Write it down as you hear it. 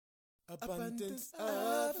Abundance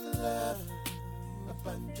of love,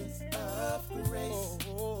 abundance of grace.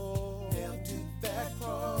 Nailed to that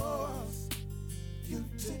cross, you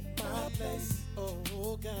took my place.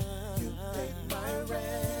 Oh God, you paid my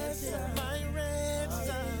ransom.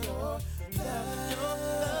 Your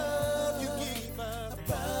love, you gave us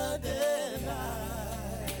abundant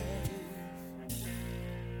life.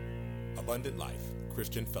 Abundant Life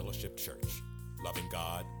Christian Fellowship Church. Loving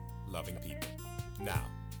God, loving people. Now,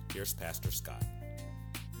 here's Pastor Scott.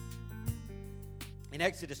 In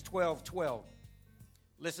Exodus 12:12,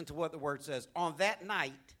 listen to what the word says. On that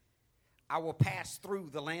night, I will pass through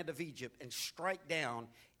the land of Egypt and strike down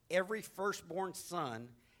every firstborn son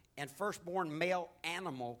and firstborn male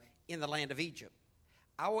animal in the land of Egypt.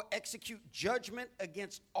 I will execute judgment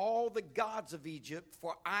against all the gods of Egypt,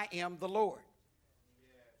 for I am the Lord.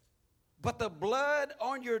 But the blood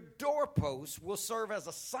on your doorposts will serve as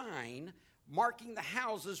a sign marking the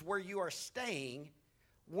houses where you are staying.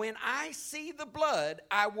 When I see the blood,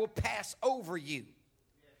 I will pass over you.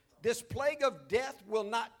 This plague of death will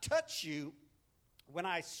not touch you when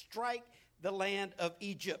I strike the land of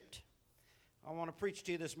Egypt. I want to preach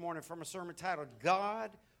to you this morning from a sermon titled,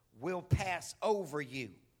 God Will Pass Over You.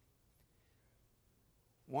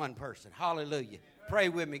 One person. Hallelujah. Pray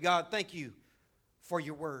with me. God, thank you for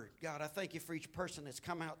your word. God, I thank you for each person that's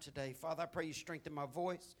come out today. Father, I pray you strengthen my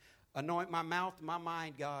voice, anoint my mouth and my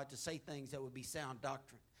mind, God, to say things that would be sound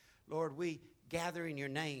doctrine. Lord, we gather in your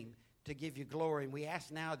name to give you glory, and we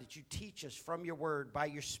ask now that you teach us from your word by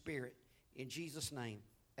your Spirit. In Jesus' name,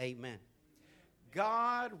 amen.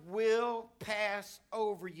 God will pass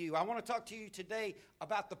over you. I want to talk to you today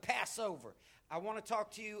about the Passover. I want to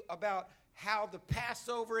talk to you about how the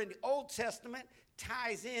Passover in the Old Testament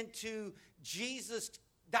ties into Jesus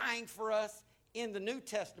dying for us in the New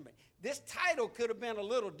Testament. This title could have been a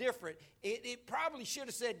little different. It probably should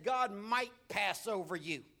have said, God might pass over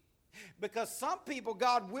you. Because some people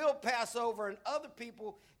God will pass over and other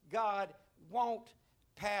people God won't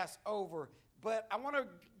pass over. But I want to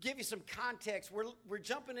give you some context. We're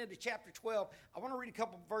jumping into chapter 12. I want to read a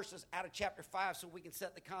couple verses out of chapter 5 so we can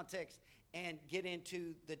set the context and get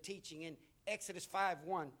into the teaching. In Exodus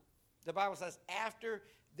 5:1, the Bible says, after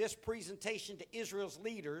this presentation to Israel's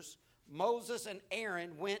leaders, Moses and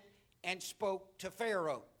Aaron went and spoke to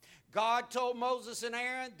Pharaoh. God told Moses and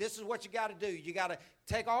Aaron, this is what you got to do. You got to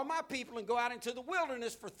take all my people and go out into the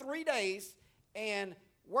wilderness for 3 days and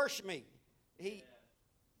worship me. He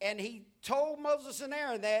told Moses and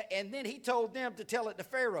Aaron that, and then he told them to tell it to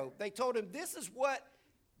Pharaoh. They told him, this is what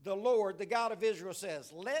the Lord, the God of Israel,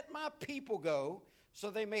 says. Let my people go so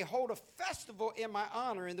they may hold a festival in my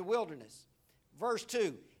honor in the wilderness. Verse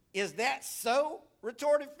 2, is that so?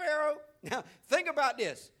 Retorted Pharaoh. Now, think about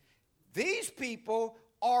this. These people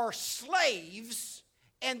are slaves,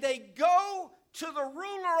 and they go to the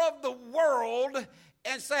ruler of the world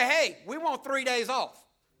and say, hey, we want 3 days off.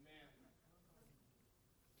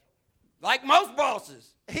 Like most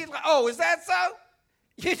bosses. He's like, oh, is that so?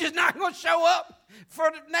 You're just not going to show up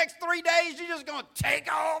for the next 3 days? You're just going to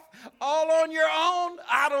take off all on your own?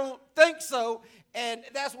 I don't think so. And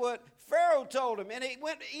that's what Pharaoh told him. And he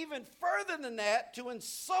went even further than that to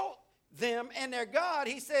insult them and their God.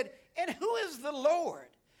 He said, and who is the Lord?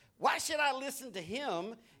 Why should I listen to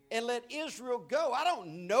him and let Israel go? I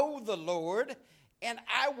don't know the Lord, and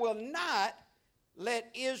I will not let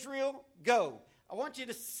Israel go. I want you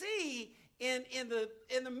to see in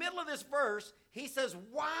the middle of this verse, he says,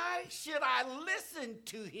 why should I listen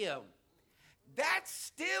to him? That's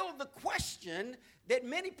still the question that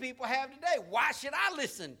many people have today. Why should I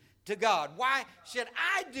listen to God? Why should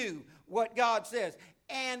I do what God says?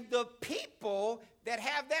 And the people that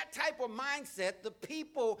have that type of mindset, the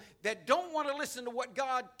people that don't want to listen to what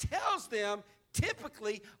God tells them,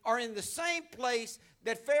 typically are in the same place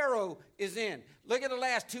that Pharaoh is in. Look at the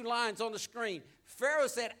last two lines on the screen. Pharaoh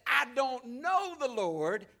said, I don't know the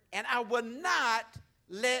Lord, and I will not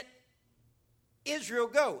let Israel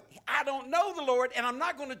go. I don't know the Lord, and I'm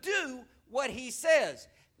not going to do what he says.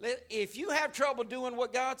 If you have trouble doing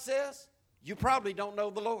what God says, you probably don't know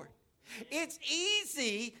the Lord. It's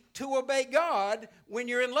easy to obey God when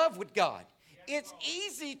you're in love with God. It's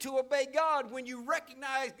easy to obey God when you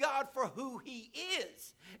recognize God for who he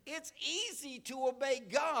is. It's easy to obey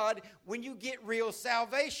God when you get real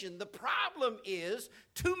salvation. The problem is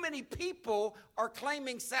too many people are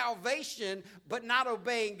claiming salvation but not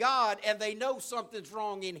obeying God, and they know something's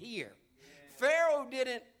wrong in here. Pharaoh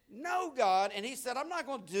didn't know God, and he said, I'm not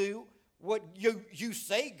going to do what you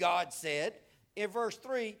say God said. In verse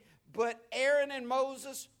 3, but Aaron and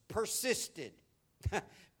Moses persisted.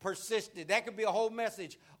 Persisted. That could be a whole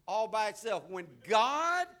message all by itself. When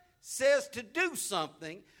God says to do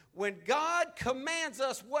something, when God commands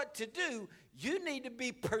us what to do, you need to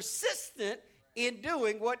be persistent in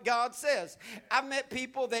doing what God says. I've met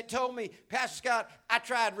people that told me, Pastor Scott, I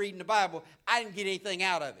tried reading the Bible. I didn't get anything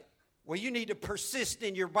out of it. Well, you need to persist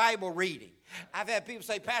in your Bible reading. I've had people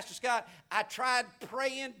say, Pastor Scott, I tried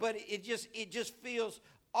praying, but it just feels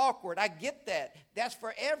awkward. I get that. That's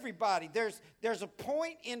for everybody. There's a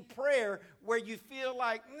point in prayer where you feel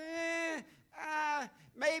like,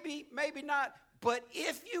 maybe not. But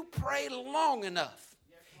if you pray long enough,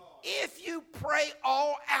 if you pray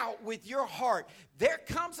all out with your heart, there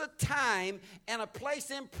comes a time and a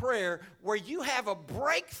place in prayer where you have a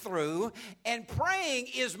breakthrough, and praying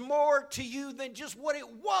is more to you than just what it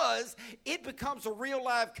was. It becomes a real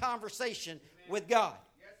live conversation with God.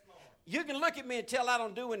 You can look at me and tell I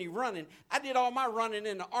don't do any running. I did all my running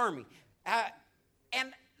in the Army.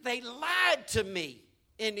 And they lied to me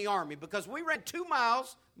in the Army because we ran 2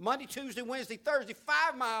 miles Monday, Tuesday, Wednesday, Thursday,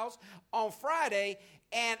 5 miles on Friday,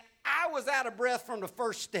 and I was out of breath from the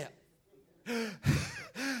first step.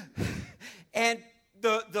 And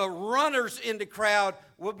the runners in the crowd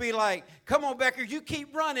will be like, come on, Becker, you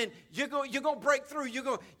keep running. You're going to break through. You're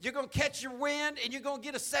going to catch your wind, and you're going to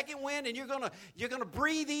get a second wind, and you're going to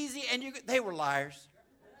breathe easy. And they were liars.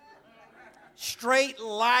 Straight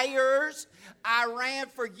liars. I ran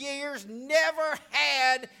for years, never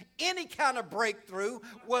had any kind of breakthrough,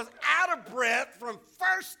 was out of breath from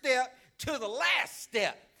first step to the last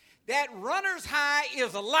step. That runner's high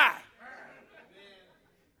is a lie.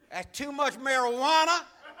 That's too much marijuana,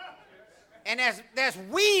 and that's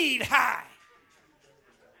weed high.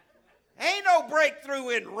 Ain't no breakthrough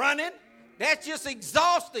in running. That's just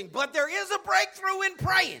exhausting. But there is a breakthrough in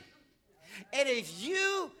praying. And if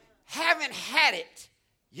you haven't had it,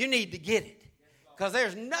 you need to get it. Because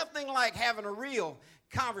there's nothing like having a real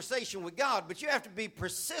conversation with God. But you have to be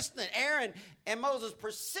persistent. Aaron and Moses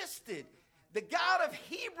persisted. The God of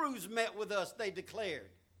Hebrews met with us, they declared.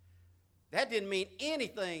 That didn't mean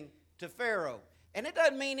anything to Pharaoh. And it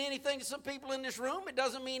doesn't mean anything to some people in this room. It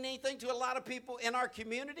doesn't mean anything to a lot of people in our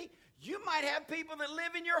community. You might have people that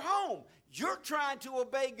live in your home. You're trying to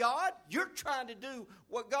obey God. You're trying to do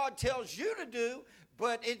what God tells you to do,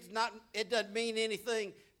 but it doesn't mean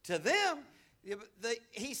anything to them.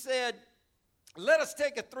 He said, let us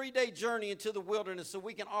take a 3-day journey into the wilderness so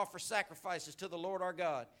we can offer sacrifices to the Lord our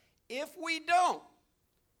God. If we don't,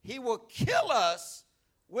 he will kill us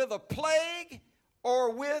with a plague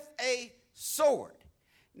or with a sword.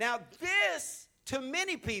 Now, this, to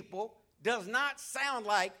many people, does not sound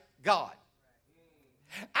like God.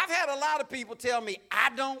 I've had a lot of people tell me,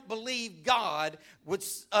 I don't believe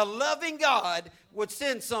a loving God would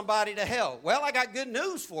send somebody to hell. Well, I got good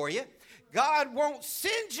news for you. God won't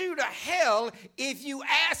send you to hell if you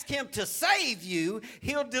ask him to save you.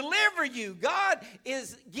 He'll deliver you. God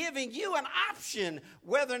is giving you an option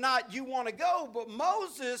whether or not you want to go. But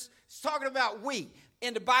Moses is talking about we.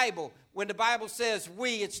 In the Bible, when the Bible says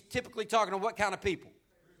we, it's typically talking to what kind of people?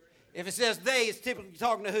 If it says they, it's typically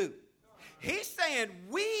talking to who? He's saying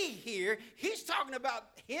we here. He's talking about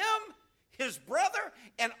him, his brother,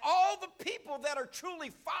 and all the people that are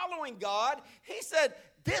truly following God. He said,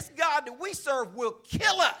 this God that we serve will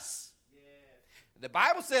kill us. Yeah. The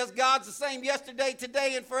Bible says God's the same yesterday,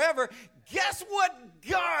 today, and forever. Guess what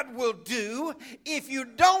God will do if you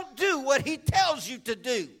don't do what he tells you to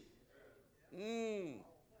do?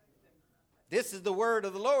 This is the word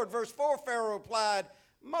of the Lord. Verse 4, Pharaoh replied,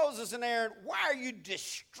 Moses and Aaron, why are you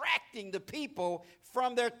distracting the people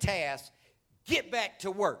from their task? Get back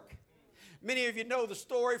to work. Many of you know the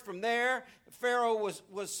story from there. Pharaoh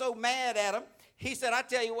was so mad at him. He said, I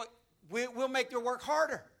tell you what, we'll make their work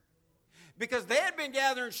harder. Because they had been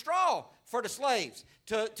gathering straw for the slaves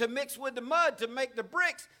to mix with the mud to make the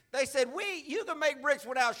bricks. They said, you can make bricks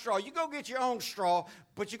without straw. You go get your own straw,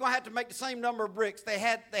 but you're going to have to make the same number of bricks. They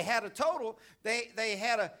had a total. They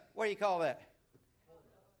had a, what do you call that?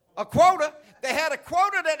 A quota. They had a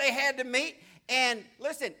quota that they had to meet. And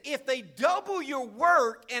listen, if they double your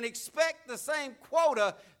work and expect the same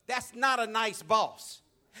quota, that's not a nice boss.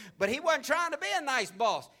 But he wasn't trying to be a nice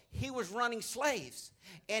boss. He was running slaves.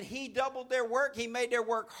 And he doubled their work. He made their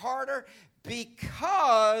work harder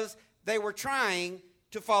because they were trying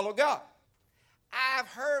to follow God. I've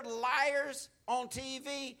heard liars on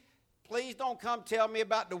TV. Please don't come tell me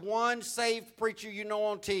about the one saved preacher you know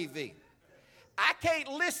on TV. I can't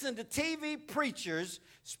listen to TV preachers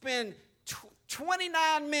spend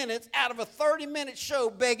 29 minutes out of a 30-minute show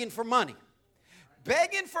begging for money.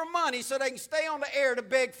 Begging for money so they can stay on the air to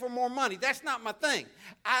beg for more money. That's not my thing.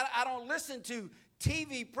 I don't listen to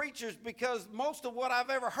TV preachers because most of what I've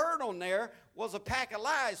ever heard on there was a pack of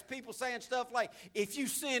lies. People saying stuff like, if you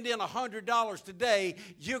send in $100 today,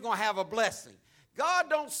 you're going to have a blessing. God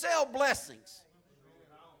don't sell blessings.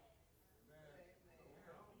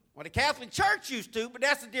 Well, the Catholic Church used to, but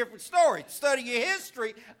that's a different story. Study your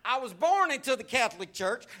history. I was born into the Catholic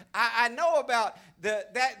Church. I know about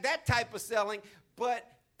that type of selling, but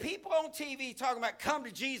people on TV talking about come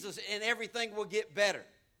to Jesus and everything will get better.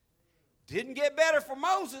 Didn't get better for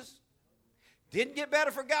Moses. Didn't get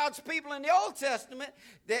better for God's people in the Old Testament.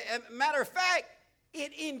 Matter of fact,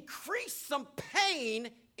 it increased some pain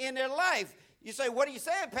in their life. You say, what are you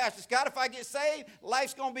saying, Pastor Scott? If I get saved,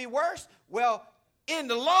 life's going to be worse? Well, in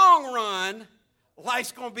the long run,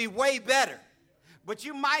 life's going to be way better. But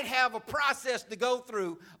you might have a process to go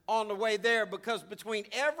through on the way there, because between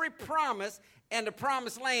every promise and the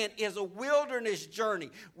promised land is a wilderness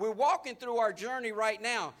journey. We're walking through our journey right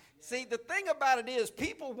now. See, the thing about it is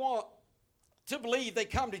people want to believe they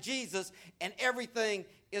come to Jesus and everything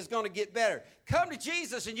is going to get better. Come to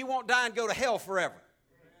Jesus and you won't die and go to hell forever.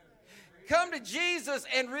 Come to Jesus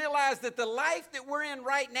and realize that the life that we're in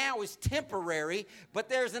right now is temporary, but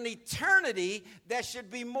there's an eternity that should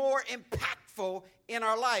be more impactful in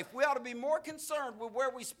our life. We ought to be more concerned with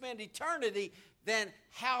where we spend eternity than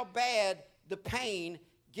how bad the pain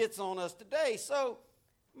gets on us today. So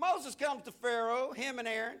Moses comes to Pharaoh, him and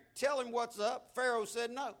Aaron, tell him what's up. Pharaoh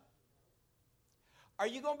said no. Are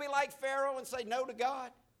you going to be like Pharaoh and say no to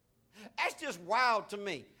God? That's just wild to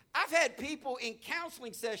me. I've had people in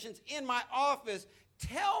counseling sessions in my office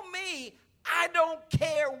tell me I don't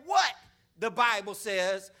care what the Bible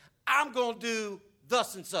says, I'm going to do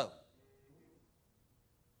thus and so.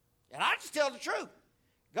 And I just tell the truth.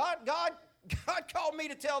 God called me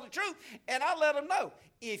to tell the truth, and I let him know.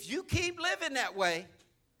 If you keep living that way,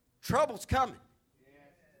 trouble's coming.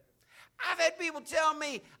 I've had people tell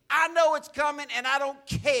me, I know it's coming, and I don't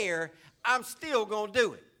care. I'm still going to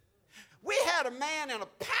do it. We had a man in a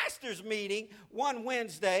pastor's meeting one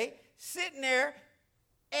Wednesday sitting there,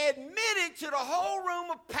 admitted to the whole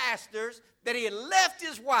room of pastors that he had left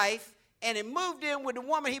his wife and had moved in with the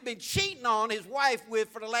woman he'd been cheating on his wife with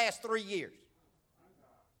for the last 3 years.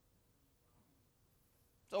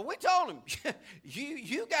 So we told him,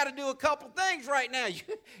 you got to do a couple things right now.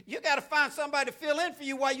 You got to find somebody to fill in for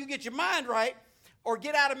you while you get your mind right, or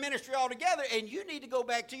get out of ministry altogether, and you need to go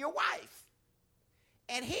back to your wife.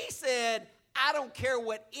 And he said, I don't care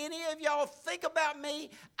what any of y'all think about me.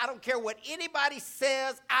 I don't care what anybody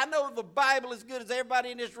says. I know the Bible as good as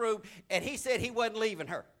everybody in this room. And he said he wasn't leaving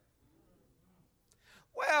her.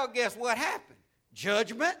 Well, guess what happened?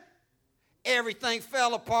 Judgment. Everything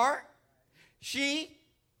fell apart. She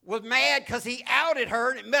was mad because he outed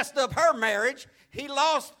her and it messed up her marriage. He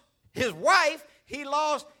lost his wife. He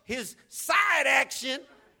lost his side action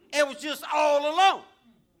and was just all alone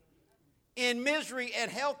in misery and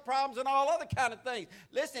health problems and all other kind of things.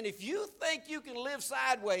 Listen, if you think you can live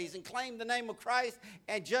sideways and claim the name of Christ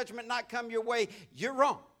and judgment not come your way, you're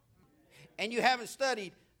wrong. And you haven't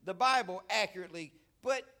studied the Bible accurately.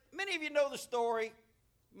 But many of you know the story.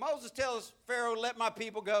 Moses tells Pharaoh, let my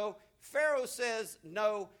people go. Pharaoh says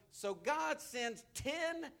no. So God sends 10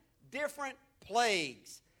 different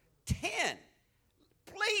plagues. 10.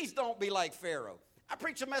 Please don't be like Pharaoh. I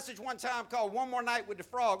preached a message one time called One More Night with the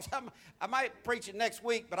Frogs. I might preach it next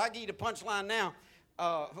week, but I'll give you the punchline now,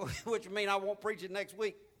 which would mean I won't preach it next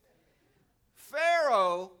week.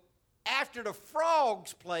 Pharaoh, after the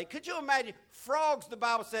frogs plague, could you imagine? Frogs, the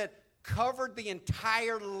Bible said, covered the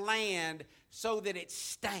entire land so that it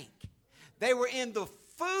stank. They were in the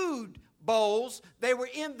food bowls. They were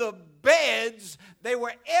in the beds. They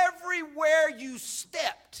were everywhere you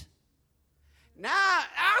stepped. Now,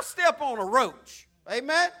 I'll step on a roach.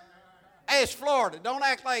 Amen? Hey, it's Florida. Don't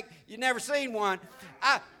act like you never seen one.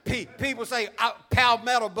 People say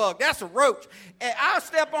palmetto bug. That's a roach. And I'll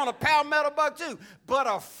step on a palmetto bug too. But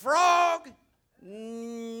a frog,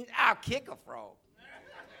 I'll kick a frog.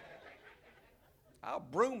 I'll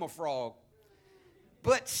broom a frog.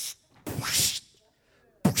 But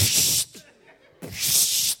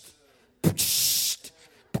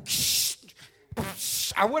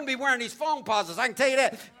I wouldn't be wearing these foam pauses, I can tell you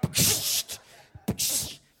that.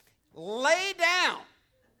 Lay down.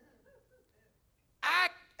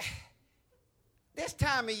 This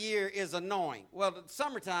time of year is annoying. Well, the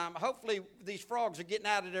summertime, hopefully these frogs are getting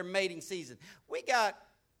out of their mating season. We got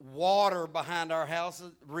water behind our house,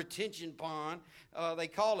 a retention pond. They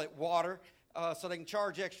call it water, so they can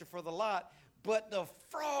charge extra for the lot. But the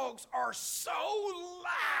frogs are so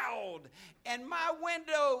loud. And my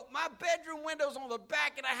bedroom window's on the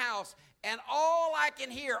back of the house, and all I can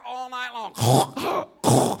hear all night long.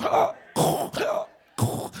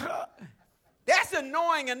 That's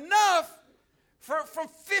annoying enough from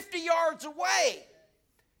 50 yards away.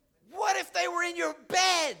 What if they were in your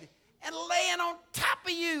bed and laying on top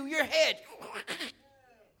of you, your head?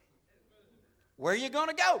 Where are you going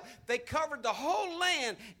to go? They covered the whole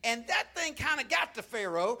land, and that thing kind of got to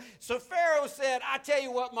Pharaoh. So Pharaoh said, I tell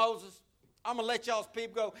you what, Moses, I'm going to let y'all's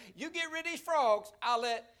people go. You get rid of these frogs, I'll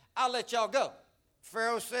let y'all go.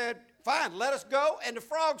 Pharaoh said, fine, let us go, and the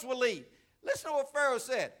frogs will leave. Listen to what Pharaoh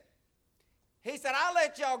said. He said, I'll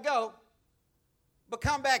let y'all go, but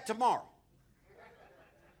come back tomorrow.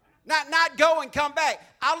 Not go and come back.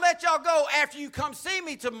 I'll let y'all go after you come see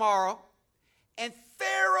me tomorrow. And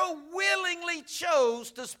Pharaoh willingly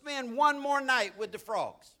chose to spend one more night with the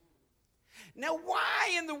frogs. Now,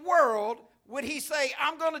 why in the world would he say,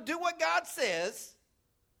 I'm going to do what God says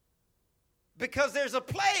because there's a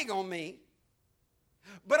plague on me,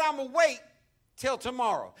 but I'm going to wait till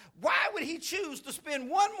tomorrow? Why would he choose to spend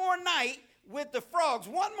one more night with the frogs,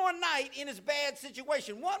 one more night in his bad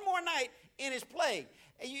situation, one more night in his plague?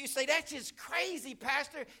 And you say, that's just crazy,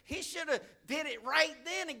 Pastor. He should have did it right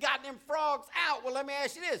then and got them frogs out. Well, let me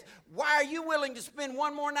ask you this. Why are you willing to spend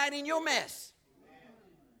one more night in your mess?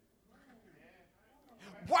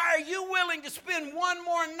 Why are you willing to spend one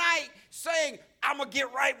more night saying, I'm going to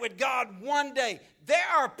get right with God one day? There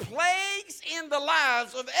are plagues in the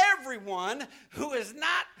lives of everyone who is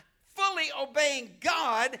not fully obeying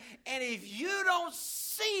God, and if you don't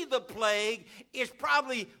see the plague, it's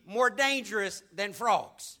probably more dangerous than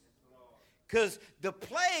frogs. Because the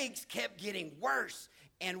plagues kept getting worse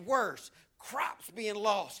and worse. Crops being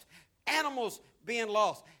lost, animals being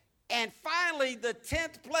lost. And finally, the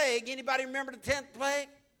 10th plague, anybody remember the 10th plague?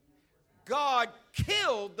 God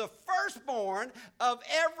killed the firstborn of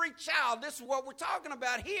every child. This is what we're talking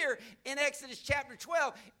about here in Exodus chapter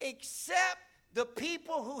 12, except the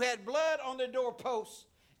people who had blood on their doorposts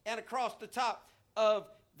and across the top of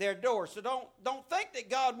their doors. So don't think that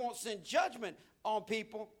God won't send judgment on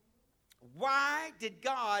people. Why did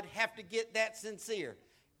God have to get that sincere?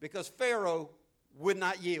 Because Pharaoh would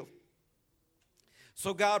not yield.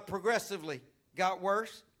 So God progressively got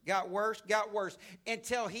worse,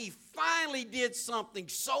 until he finally did something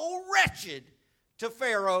so wretched to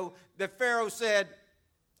Pharaoh that Pharaoh said,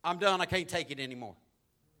 I'm done, I can't take it anymore.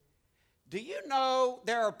 Do you know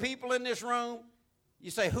there are people in this room?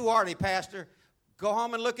 You say, who are they, Pastor? Go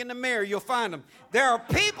home and look in the mirror. You'll find them. There are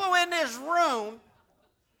people in this room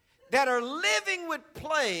that are living with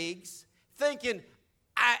plagues thinking,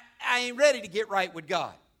 I ain't ready to get right with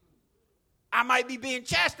God. I might be being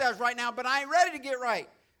chastised right now, but I ain't ready to get right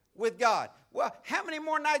with God. Well, how many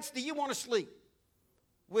more nights do you want to sleep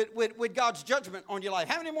with God's judgment on your life?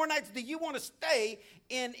 How many more nights do you want to stay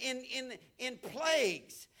in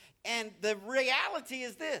plagues? And the reality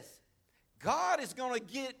is this. God is going to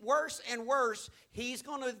get worse and worse. He's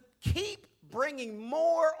going to keep bringing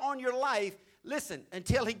more on your life, listen,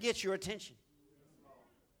 until he gets your attention.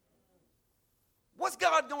 What's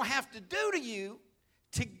God going to have to do to you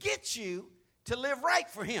to get you to live right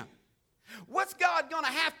for him? What's God going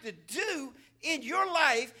to have to do in your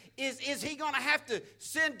life? Is he going to have to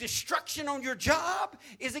send destruction on your job?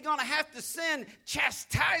 Is he going to have to send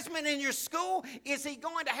chastisement in your school? What's he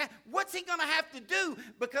going to have to do?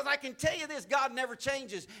 Because I can tell you this, God never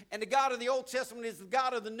changes. And the God of the Old Testament is the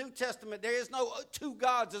God of the New Testament. There is no two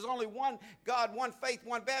gods. There's only one God, one faith,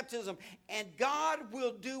 one baptism. And God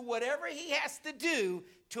will do whatever he has to do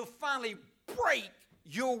to finally break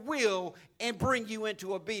your will and bring you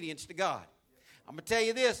into obedience to God. I'm going to tell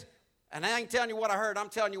you this, and I ain't telling you what I heard, I'm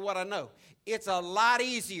telling you what I know. It's a lot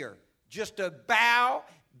easier just to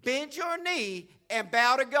bend your knee and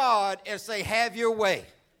bow to God and say, have your way.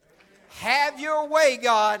 Have your way,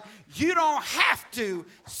 God. You don't have to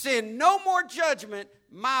send no more judgment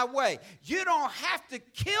my way. You don't have to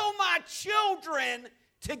kill my children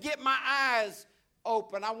to get my eyes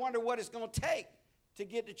open. I wonder what it's going to take to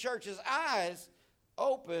get the church's eyes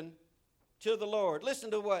open to the Lord. Listen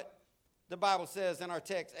to what the Bible says in our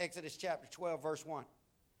text, Exodus chapter 12, verse 1.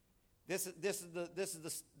 This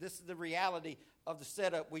is the reality of the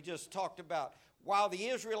setup we just talked about. While the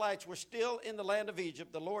Israelites were still in the land of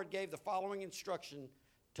Egypt, the Lord gave the following instruction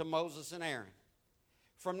to Moses and Aaron.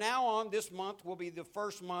 From now on, this month will be the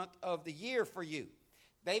first month of the year for you.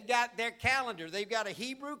 They've got their calendar. They've got a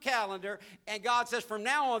Hebrew calendar. And God says from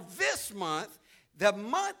now on, this month, the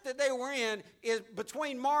month that they were in is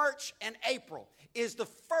between March and April, is the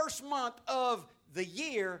first month of the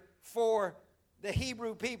year for the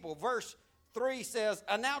Hebrew people. Verse 3 says,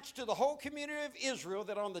 announce to the whole community of Israel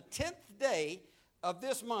that on the 10th day of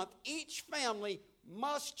this month, each family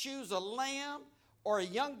must choose a lamb or a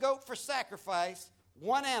young goat for sacrifice,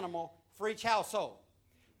 one animal for each household.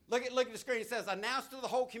 Look at the screen. It says, announce to the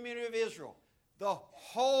whole community of Israel. The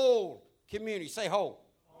whole community. Say whole.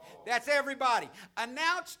 That's everybody.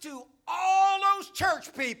 Announce to all those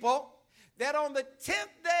church people that on the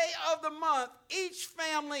 10th day of the month, each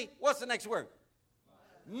family, what's the next word?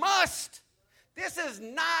 Must. This is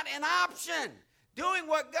not an option. Doing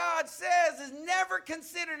what God says is never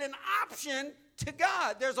considered an option to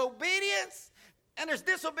God. There's obedience and there's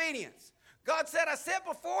disobedience. God said, I set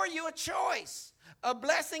before you a choice, a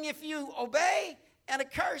blessing if you obey and a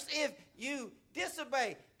curse if you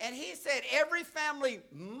disobey. And he said every family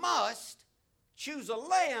must choose a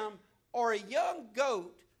lamb or a young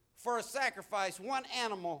goat for a sacrifice, one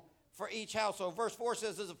animal for each household. Verse 4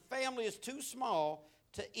 says, if a family is too small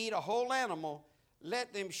to eat a whole animal,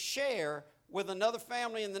 let them share with another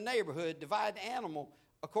family in the neighborhood, divide the animal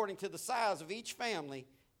according to the size of each family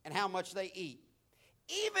and how much they eat.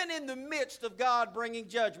 Even in the midst of God bringing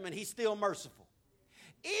judgment, he's still merciful.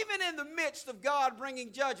 Even in the midst of God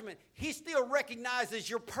bringing judgment, he still recognizes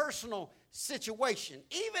your personal situation.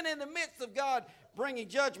 Even in the midst of God bringing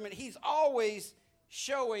judgment, he's always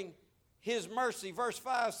showing his mercy. Verse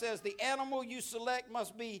 5 says, the animal you select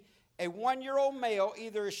must be a 1-year-old male,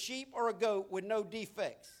 either a sheep or a goat with no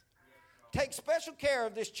defects. Take special care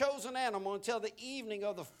of this chosen animal until the evening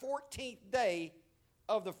of the 14th day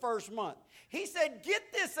of the first month. He said,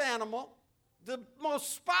 get this animal, the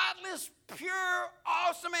most spotless, pure,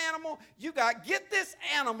 awesome animal you got. Get this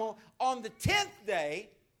animal on the 10th day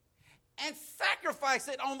and sacrifice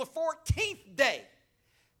it on the 14th day.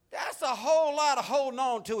 That's a whole lot of holding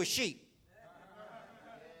on to a sheep.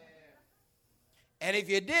 And if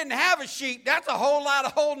you didn't have a sheep, that's a whole lot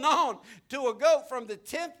of holding on to a goat from the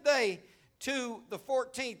 10th day to the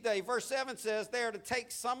 14th day. Verse 7 says, they are to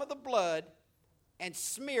take some of the blood and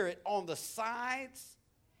smear it on the sides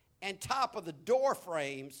and top of the door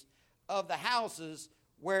frames of the houses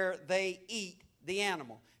where they eat the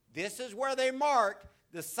animal. This is where they marked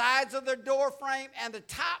the sides of their door frame and the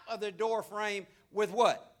top of their door frame with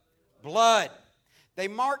what? Blood. They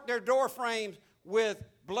marked their door frames with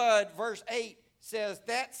blood. Verse 8 says,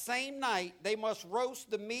 that same night they must roast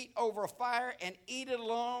the meat over a fire and eat it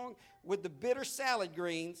along with the bitter salad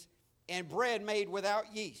greens and bread made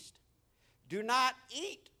without yeast. Do not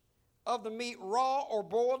eat of the meat raw or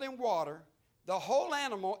boiled in water. The whole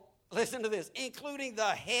animal, listen to this, including the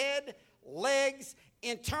head, legs,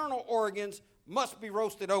 internal organs, must be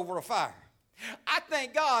roasted over a fire. I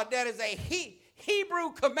thank God that is a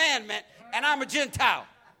Hebrew commandment, and I'm a Gentile.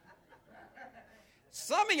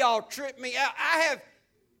 Some of y'all trip me out. I have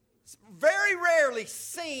very rarely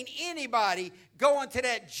seen anybody go into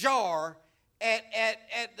that jar at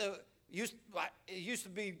the, it used to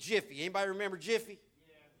be Jiffy. Anybody remember Jiffy?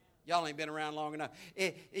 Yeah. Y'all ain't been around long enough.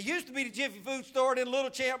 It used to be the Jiffy food store, then Little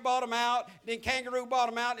Champ bought them out, then Kangaroo bought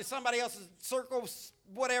them out, and somebody else's Circle,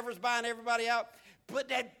 whatever's buying everybody out. But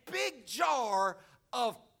that big jar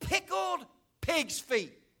of pickled pig's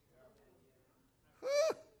feet.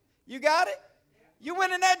 Whew. You got it? You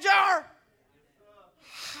went in that jar?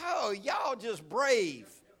 Oh, y'all just brave.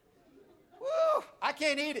 Woo, I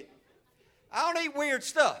can't eat it. I don't eat weird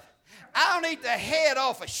stuff. I don't eat the head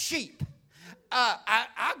off a sheep.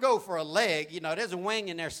 I go for a leg. You know, there's a wing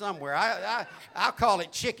in there somewhere. I'll call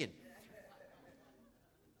it chicken.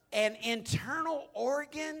 And internal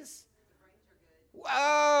organs?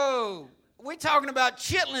 Whoa. We're talking about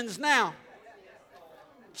chitlins now.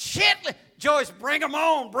 Chitlins. Joyce, bring them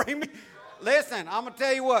on. Bring me. Listen, I'm going to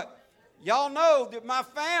tell you what. Y'all know that my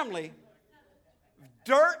family,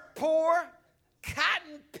 dirt poor,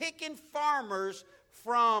 cotton-picking farmers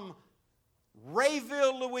from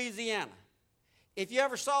Rayville, Louisiana. If you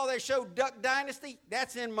ever saw that show Duck Dynasty,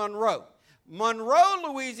 that's in Monroe. Monroe,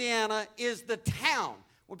 Louisiana is the town.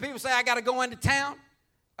 When people say, I got to go into town,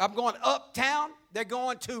 I'm going uptown, they're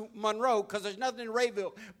going to Monroe because there's nothing in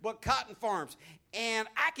Rayville but cotton farms. And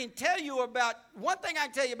I can tell you about, one thing I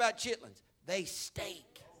can tell you about chitlins, they stink.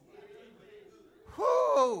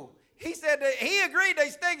 Whoo! He said that he agreed they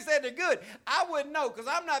stink, he said they're good. I wouldn't know because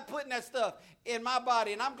I'm not putting that stuff in my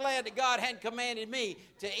body. And I'm glad that God hadn't commanded me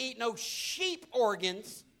to eat no sheep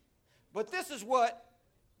organs. But this is what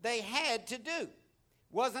they had to do.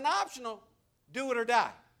 Wasn't optional. Do it or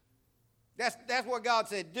die. That's what God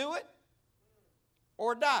said. Do it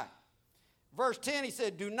or die. Verse 10, he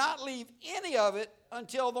said, do not leave any of it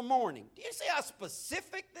until the morning. Do you see how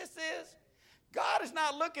specific this is? God is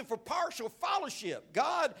not looking for partial fellowship.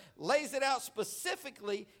 God lays it out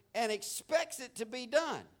specifically and expects it to be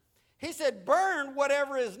done. He said, burn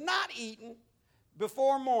whatever is not eaten,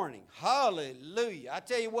 before morning. Hallelujah. I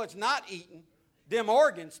tell you what's not eaten, them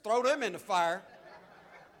organs, throw them in the fire.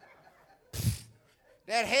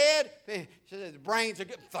 That head, the brains are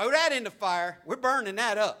good. Throw that in the fire. We're burning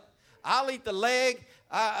that up. I'll eat the leg.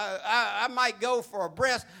 I might go for a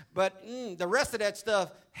breast, but the rest of that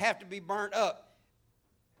stuff have to be burnt up.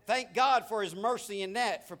 Thank God for his mercy in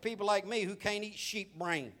that for people like me who can't eat sheep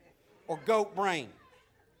brain or goat brain.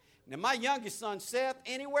 Now, my youngest son, Seth,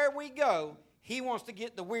 anywhere we go, he wants to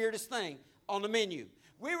get the weirdest thing on the menu.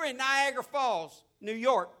 We were in Niagara Falls, New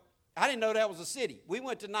York. I didn't know that was a city. We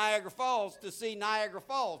went to Niagara Falls to see Niagara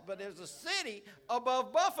Falls, but there's a city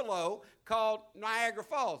above Buffalo called Niagara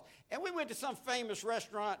Falls. And we went to some famous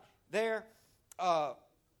restaurant there.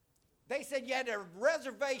 They said you had to have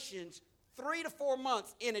reservations 3 to 4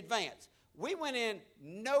 months in advance. We went in,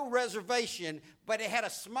 no reservation, but it had a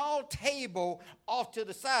small table off to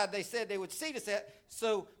the side. They said they would seat us at.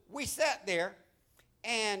 So we sat there,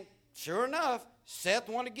 and sure enough, Seth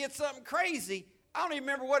wanted to get something crazy. I don't even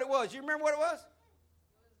remember what it was. You remember what it was? It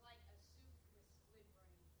was like a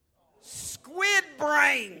soup with Squid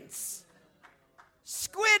brains.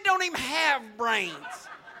 Squid don't even have brains.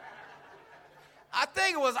 I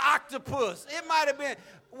think it was octopus. It might have been.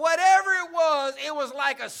 Whatever it was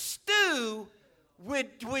like a stew with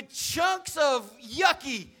chunks of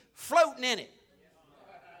yucky floating in it.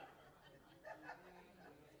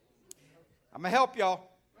 I'm going to help y'all.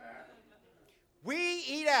 We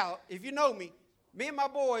eat out, if you know me and my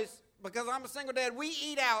boys, because I'm a single dad, we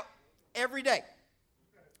eat out every day.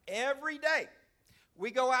 Every day. We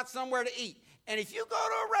go out somewhere to eat. And if you go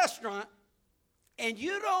to a restaurant and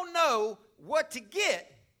you don't know what to get,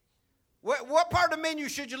 what part of the menu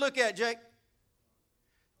should you look at, Jake?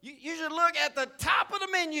 You should look at the top of the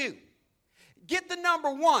menu. Get the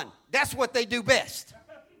number 1. That's what they do best.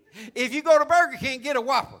 If you go to Burger King, get a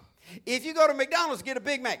Whopper. If you go to McDonald's, get a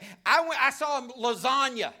Big Mac. I saw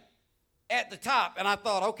lasagna at the top, and I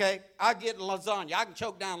thought, okay, I'll get lasagna. I can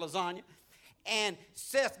choke down lasagna. And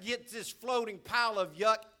Seth gets this floating pile of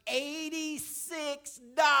yuck, $86.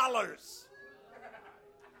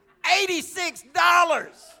 $86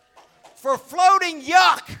 for floating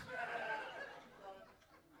yuck.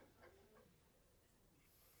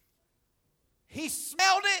 He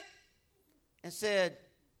smelled it and said,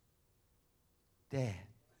 Dad,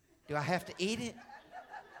 do I have to eat it?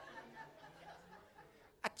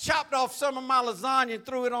 I chopped off some of my lasagna and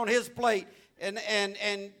threw it on his plate, and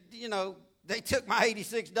you know, they took my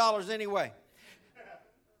 $86 anyway.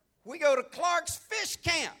 We go to Clark's Fish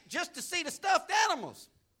Camp just to see the stuffed animals.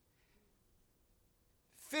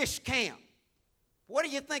 Fish Camp. What do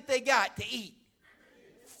you think they got to eat?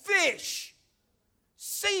 Fish.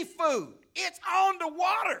 Seafood. It's on the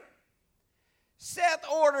water. Seth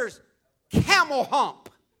orders camel hump.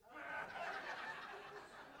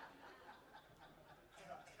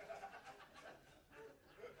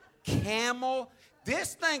 Camel.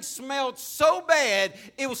 This thing smelled so bad,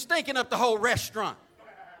 it was stinking up the whole restaurant.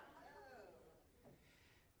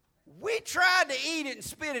 We tried to eat it and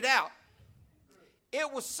spit it out. It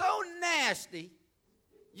was so nasty,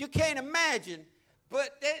 you can't imagine.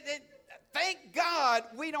 But thank God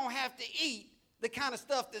we don't have to eat the kind of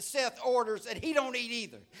stuff that Seth orders and he don't eat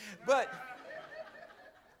either. But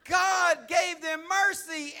God gave them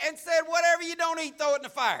mercy and said, whatever you don't eat, throw it in the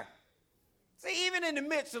fire. See, even in the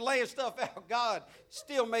midst of laying stuff out, God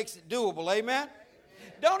still makes it doable. Amen?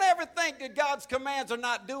 Don't ever think that God's commands are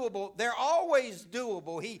not doable. They're always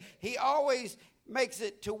doable. He always makes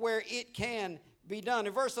it to where it can be done.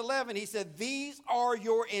 In verse 11, he said, these are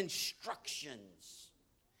your instructions.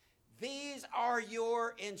 These are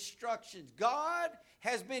your instructions. God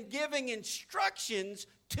has been giving instructions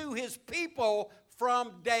to his people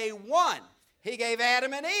from day one. He gave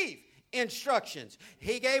Adam and Eve instructions.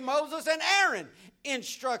 He gave Moses and Aaron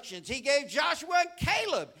instructions. He gave Joshua and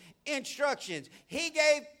Caleb instructions. He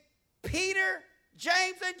gave Peter,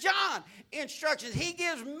 James, and John instructions. He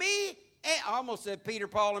gives me, and I almost said Peter,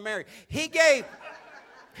 Paul, and Mary. He gave,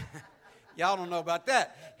 y'all don't know about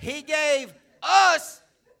that. He gave us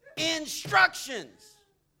instructions.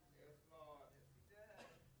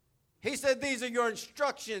 He said, these are your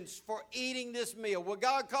instructions for eating this meal. What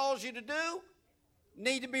God calls you to do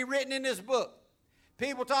need to be written in this book.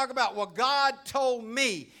 People talk about, well, God told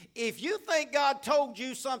me. If you think God told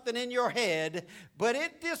you something in your head, but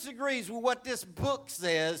it disagrees with what this book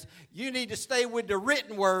says, you need to stay with the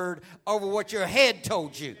written word over what your head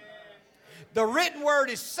told you. The written word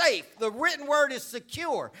is safe. The written word is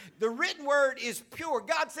secure. The written word is pure.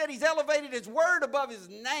 God said he's elevated his word above his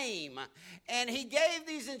name. And he gave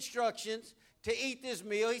these instructions to eat this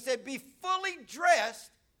meal. He said, be fully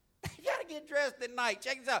dressed You got to get dressed at night.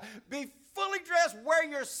 Check this out. Be fully dressed, wear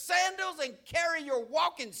your sandals, and carry your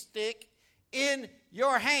walking stick in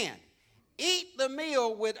your hand. Eat the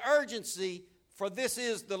meal with urgency, for this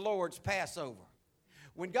is the Lord's Passover.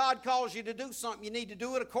 When God calls you to do something, you need to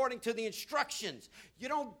do it according to the instructions. You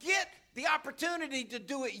don't get the opportunity to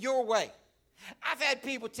do it your way. I've had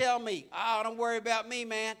people tell me, oh, don't worry about me,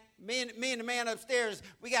 man. Me and the man upstairs,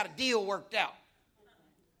 we got a deal worked out.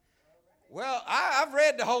 Well, I've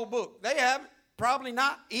read the whole book. They haven't. Probably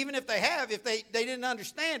not. Even if they have, if they didn't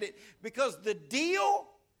understand it. Because the deal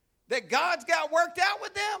that God's got worked out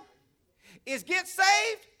with them is get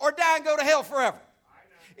saved or die and go to hell forever.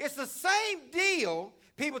 It's the same deal.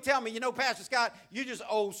 People tell me, Pastor Scott, you're just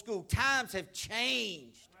old school. Times have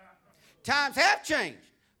changed. Times have changed.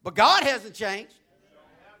 But God hasn't changed.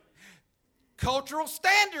 Cultural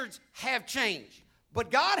standards have changed. But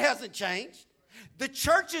God hasn't changed. The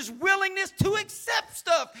church's willingness to accept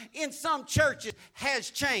stuff in some churches has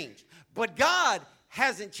changed. But God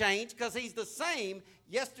hasn't changed because he's the same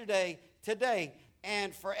yesterday, today,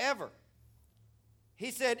 and forever.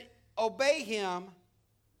 He said, obey him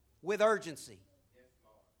with urgency.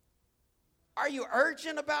 Are you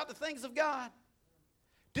urgent about the things of God?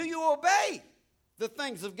 Do you obey the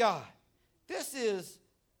things of God? This is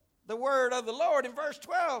the word of the Lord in verse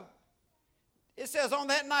 12. It says, on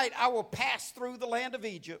that night I will pass through the land of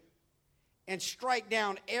Egypt and strike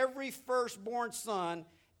down every firstborn son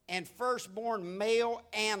and firstborn male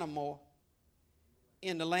animal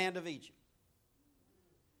in the land of Egypt.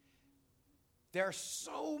 There are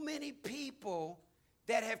so many people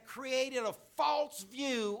that have created a false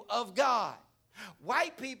view of God.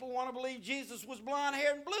 White people want to believe Jesus was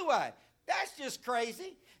blonde-haired and blue-eyed. That's just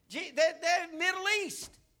crazy. They're Middle East.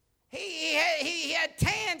 He had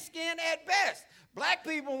tan skin at best. Black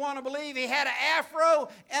people want to believe he had an afro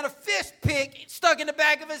and a fist pick stuck in the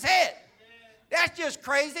back of his head. That's just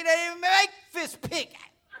crazy. They didn't even make fist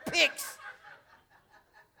picks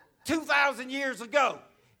 2,000 years ago.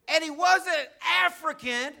 And he wasn't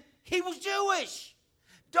African. He was Jewish.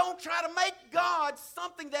 Don't try to make God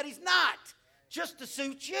something that he's not just to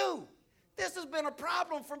suit you. This has been a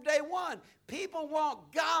problem from day one. People want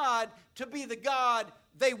God to be the God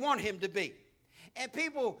they want him to be. And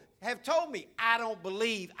people have told me, I don't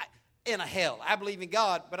believe in a hell. I believe in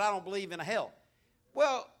God, but I don't believe in a hell.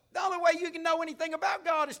 Well, the only way you can know anything about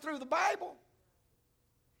God is through the Bible.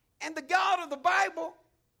 And the God of the Bible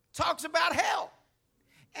talks about hell.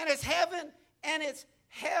 And it's heaven and it's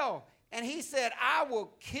hell. And he said, I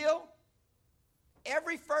will kill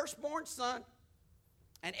every firstborn son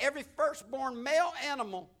and every firstborn male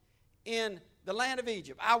animal in the land of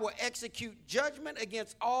Egypt. I will execute judgment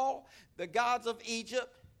against all the gods of Egypt,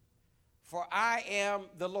 for I am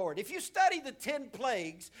the Lord. If you study the 10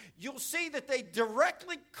 plagues, you'll see that they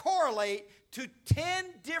directly correlate to 10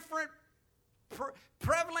 different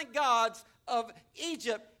prevalent gods of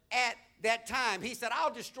Egypt at that time. He said,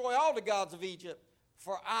 I'll destroy all the gods of Egypt,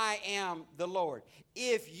 for I am the Lord.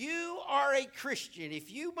 If you are a Christian,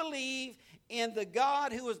 if you believe in the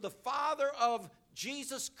God who is the Father of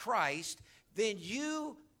Jesus Christ, then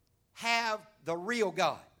you have the real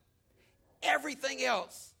God. Everything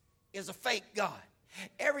else is a fake God.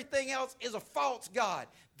 Everything else is a false God.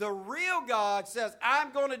 The real God says,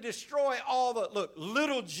 I'm going to destroy all the,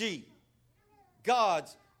 little g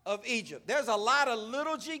gods of Egypt. There's a lot of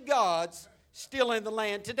little g gods still in the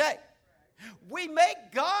land today. We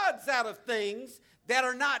make gods out of things that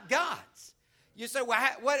are not gods. You say, well,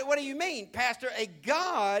 what do you mean, Pastor? A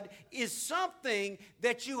God is something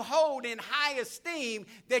that you hold in high esteem,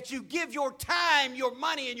 that you give your time, your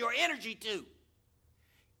money, and your energy to.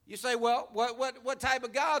 You say, well, what type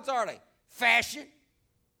of gods are they? Fashion,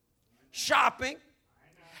 shopping.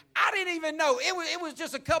 I didn't even know. It was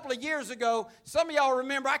just a couple of years ago. Some of y'all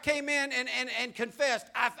remember I came in and confessed.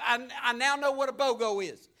 I now know what a BOGO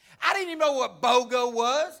is. I didn't even know what BOGO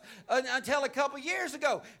was until a couple of years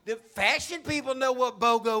ago. The fashion people know what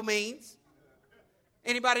BOGO means.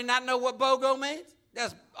 Anybody not know what BOGO means?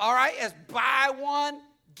 That's all right. That's buy one,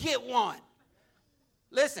 get one.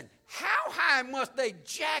 Listen, how high must they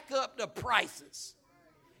jack up the prices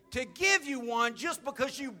to give you one just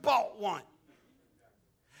because you bought one?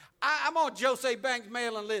 I'm on Jose Banks'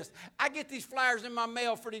 mailing list. I get these flyers in my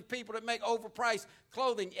mail for these people that make overpriced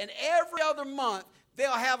clothing, and every other month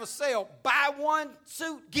they'll have a sale. Buy one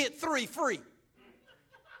suit, get 3 free.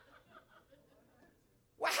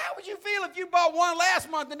 Well, how would you feel if you bought one last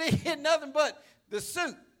month and didn't get nothing but the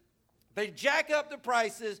suit? They jack up the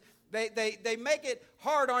prices. They make it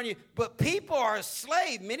hard on you. But people are a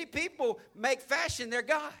slave. Many people make fashion their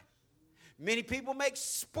God. Many people make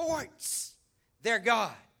sports their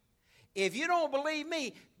God. If you don't believe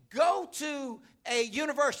me, go to a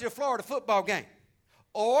University of Florida football game.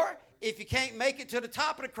 Or if you can't make it to the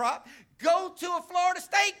top of the crop, go to a Florida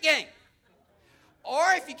State game. Or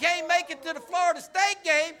if you can't make it to the Florida State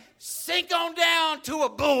game, sink on down to a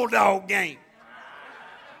Bulldog game.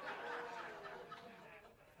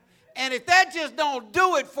 And if that just don't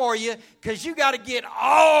do it for you, because you got to get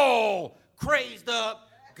all crazed up,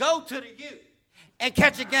 go to the U and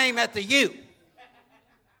catch a game at the U.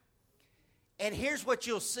 And here's what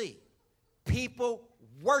you'll see. People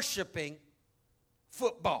worshiping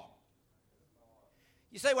football.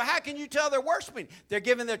 You say, well, how can you tell they're worshiping? They're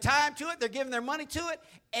giving their time to it, they're giving their money to it,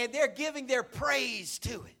 and they're giving their praise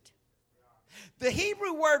to it. The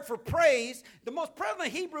Hebrew word for praise, the most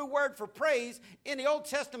prevalent Hebrew word for praise in the Old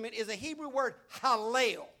Testament is a Hebrew word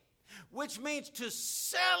hallel, which means to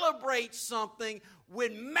celebrate something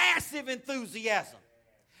with massive enthusiasm.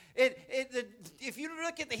 If you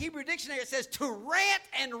look at the Hebrew dictionary, it says to rant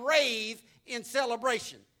and rave in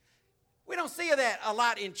celebration. We don't see that a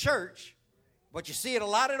lot in church, but you see it a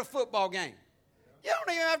lot at a football game. You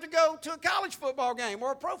don't even have to go to a college football game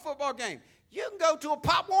or a pro football game. You can go to a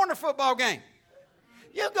Pop Warner football game.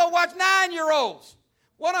 You can go watch 9-year-olds.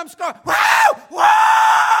 One of them scoring, whoa,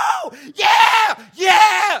 whoa, yeah,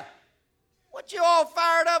 yeah. What you all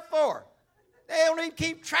fired up for? They don't even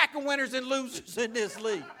keep track of winners and losers in this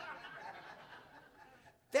league.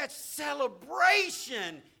 That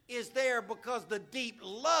celebration is there because the deep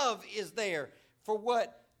love is there for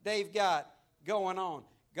what they've got going on.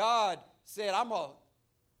 God said, I'm going to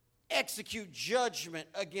execute judgment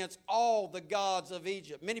against all the gods of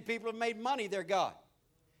Egypt. Many people have made money their God.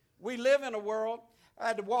 We live in a world. I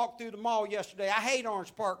had to walk through the mall yesterday. I hate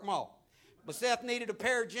Orange Park Mall. But Seth needed a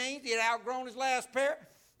pair of jeans. He had outgrown his last pair.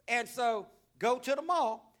 And so go to the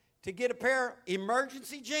mall to get a pair of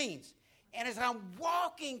emergency jeans. And as I'm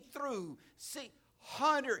walking through, see,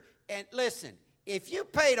 and listen, if you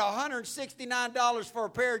paid $169 for a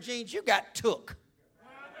pair of jeans, you got took.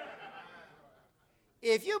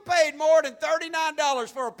 If you paid more than $39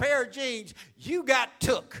 for a pair of jeans, you got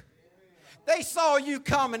took. They saw you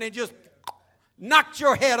coming and just knocked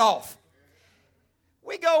your head off.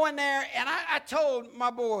 We go in there, and I told my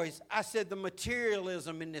boys, I said, the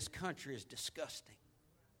materialism in this country is disgusting.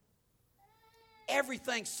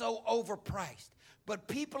 Everything's so overpriced. But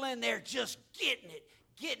people in there just getting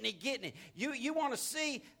it. You want to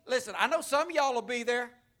see, listen, I know some of y'all will be there.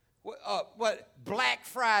 Black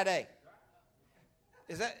Friday.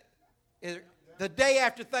 Is the day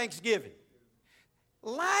after Thanksgiving?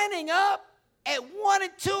 Lining up at 1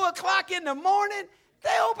 and 2 o'clock in the morning.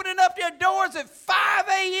 They opening up their doors at 5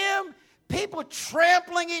 a.m. People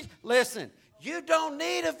trampling it. Listen, you don't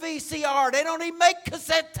need a VCR. They don't even make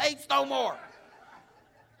cassette tapes no more.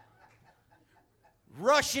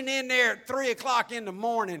 Rushing in there at 3 o'clock in the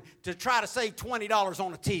morning to try to save $20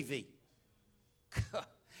 on a TV.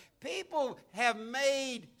 People have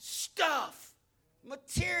made stuff,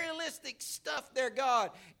 materialistic stuff, their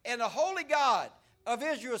God. And the holy God of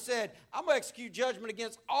Israel said, I'm going to execute judgment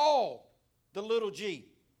against all the little g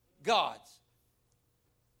gods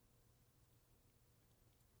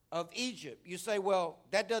of Egypt. You say, well,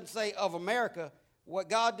 that doesn't say of America. What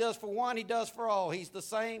God does for one, he does for all. He's the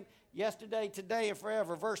same yesterday, today, and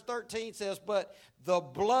forever. Verse 13 says, but the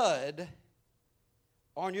blood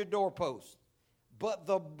on your doorpost. But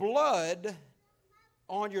the blood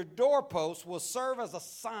on your doorpost will serve as a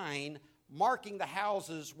sign marking the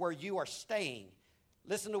houses where you are staying.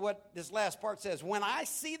 Listen to what this last part says. When I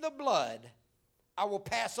see the blood, I will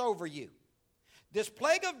pass over you. This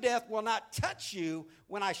plague of death will not touch you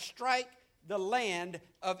when I strike the land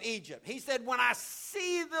of Egypt. He said, when I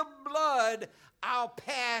see the blood, I'll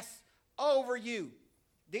pass over you.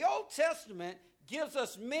 The Old Testament gives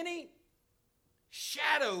us many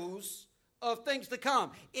shadows of things to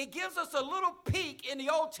come. It gives us a little peek in the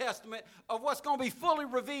Old Testament of what's going to be fully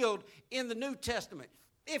revealed in the New Testament.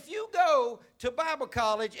 If you go to Bible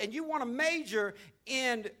college and you want to major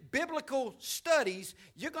in biblical studies,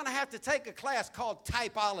 you're going to have to take a class called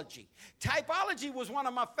typology. Typology was one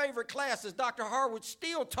of my favorite classes. Dr. Harwood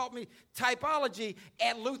Steele taught me typology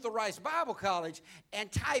at Luther Rice Bible College.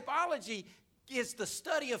 And typology is the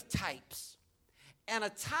study of types. And a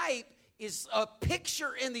type is a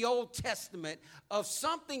picture in the Old Testament of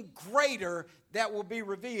something greater that will be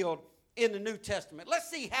revealed in the New Testament. Let's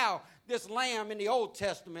see how this lamb in the Old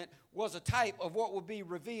Testament was a type of what will be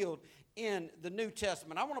revealed in the New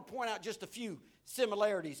Testament. I want to point out just a few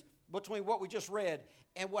similarities between what we just read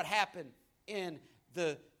and what happened in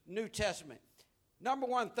the New Testament. Number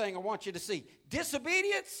one thing I want you to see,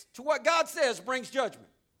 disobedience to what God says brings judgment.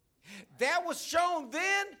 That was shown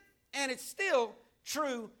then, and it's still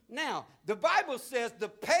true now. The Bible says the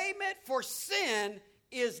payment for sin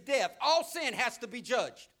is death. All sin has to be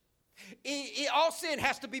judged. All sin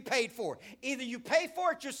has to be paid for. Either you pay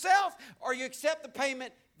for it yourself or you accept the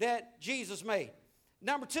payment that Jesus made.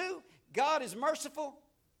 Number two, God is merciful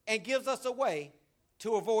and gives us a way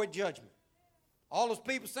to avoid judgment. All those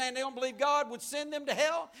people saying they don't believe God would send them to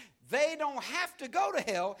hell, they don't have to go to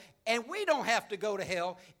hell, and we don't have to go to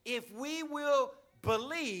hell if we will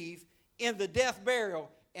believe in the death, burial,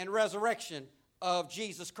 and resurrection of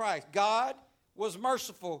Jesus Christ. God was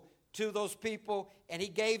merciful to those people, and he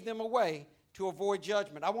gave them a way to avoid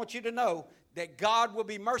judgment. I want you to know that God will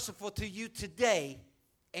be merciful to you today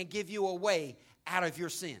and give you a way out of your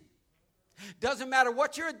sin. Doesn't matter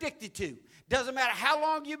what you're addicted to. Doesn't matter how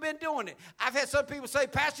long you've been doing it. I've had some people say,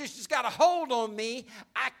 Pastor, it's just got a hold on me.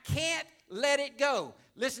 I can't let it go.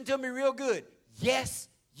 Listen to me real good. Yes,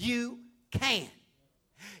 you can.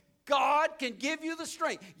 God can give you the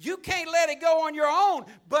strength. You can't let it go on your own,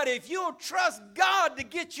 but if you'll trust God to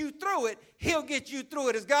get you through it, he'll get you through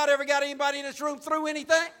it. Has God ever got anybody in this room through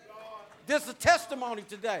anything? This is a testimony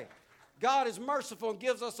today. God is merciful and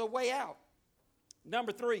gives us a way out.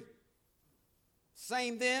 Number three,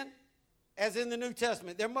 same then as in the New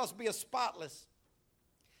Testament, there must be a spotless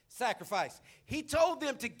sacrifice. He told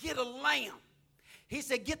them to get a lamb. He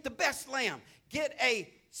said, get the best lamb. Get a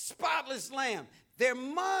spotless lamb. There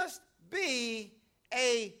must be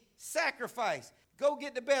a sacrifice. Go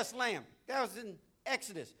get the best lamb. That was in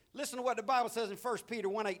Exodus. Listen to what the Bible says in 1 Peter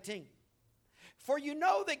 1:18. For you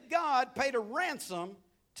know that God paid a ransom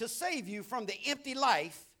to save you from the empty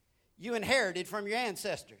life you inherited from your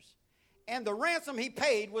ancestors. And the ransom he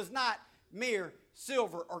paid was not mere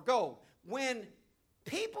silver or gold. When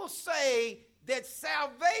people say that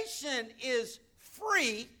salvation is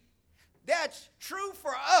free, that's true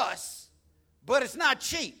for us, but it's not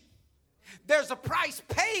cheap. There's a price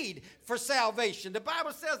paid for salvation. The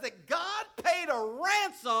Bible says that God paid a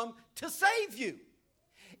ransom to save you.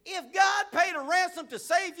 If God paid a ransom to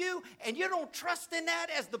save you and you don't trust in that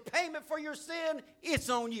as the payment for your sin, it's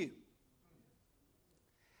on you.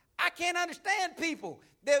 I can't understand people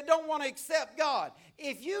that don't want to accept God.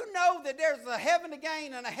 If you know that there's a heaven to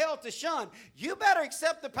gain and a hell to shun, you better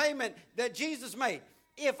accept the payment that Jesus made.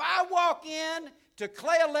 If I walk in to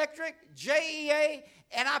Clay Electric, JEA,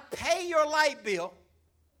 and I pay your light bill,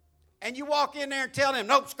 and you walk in there and tell them,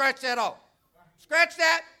 nope, scratch that off. Scratch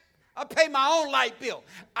that. I pay my own light bill.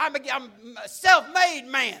 I'm a self-made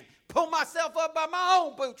man. Pull myself up by my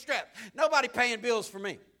own bootstraps. Nobody paying bills for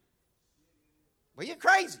me. Well, you're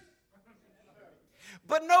crazy.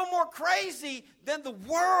 But no more crazy than the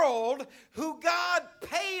world who God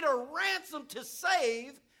paid a ransom to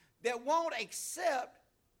save that won't accept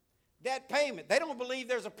that payment. They don't believe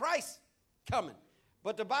there's a price coming.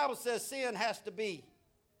 But the Bible says sin has to be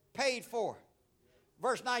paid for.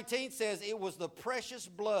 Verse 19 says it was the precious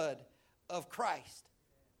blood of Christ,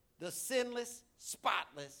 the sinless,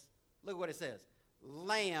 spotless, look what it says,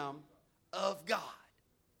 Lamb of God.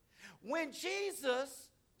 When Jesus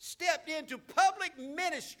stepped into public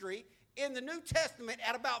ministry in the New Testament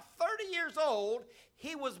at about 30 years old,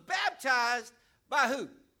 he was baptized by who?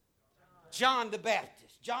 John the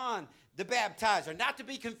Baptist. John the Baptizer. Not to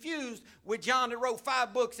be confused with John that wrote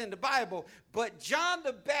 5 books in the Bible, but John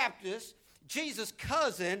the Baptist, Jesus'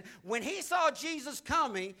 cousin, when he saw Jesus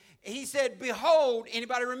coming, he said, behold,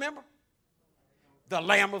 anybody remember? The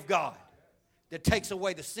Lamb of God that takes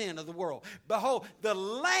away the sin of the world. Behold, the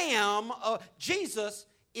Lamb of Jesus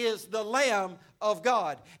is the Lamb of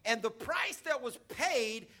God. And the price that was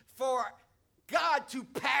paid for God to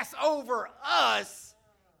pass over us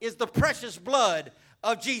is the precious blood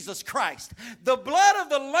of Jesus Christ. The blood of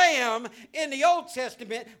the Lamb in the Old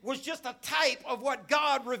Testament was just a type of what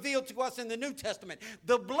God revealed to us in the New Testament.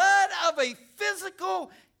 The blood of a physical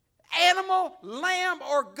animal, lamb,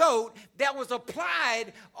 or goat that was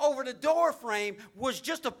applied over the door frame was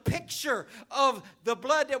just a picture of the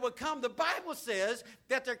blood that would come. The Bible says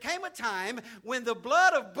that there came a time when the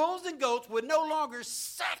blood of bulls and goats would no longer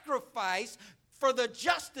sacrifice for the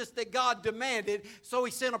justice that God demanded, so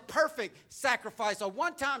he sent a perfect sacrifice, a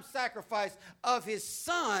one-time sacrifice of his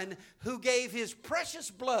son who gave his precious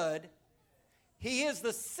blood. He is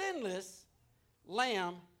the sinless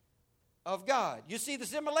Lamb of God. You see the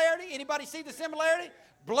similarity? Anybody see the similarity?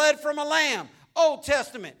 Blood from a lamb, Old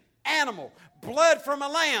Testament, animal. Blood from a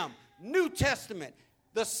lamb, New Testament,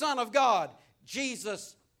 the Son of God,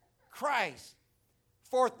 Jesus Christ.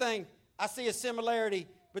 Fourth thing, I see a similarity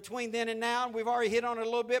between then and now. We've already hit on it a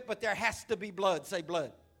little bit, but there has to be blood. Say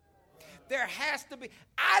blood. There has to be.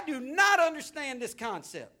 I do not understand this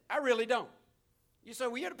concept. I really don't. You say,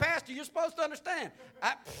 well, you're the pastor. You're supposed to understand.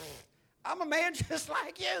 I'm a man just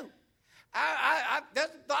like you. There's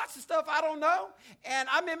lots of stuff I don't know, and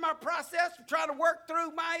I'm in my process of trying to work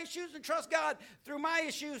through my issues and trust God through my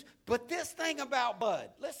issues. But this thing about blood,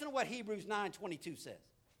 listen to what Hebrews 9:22 says.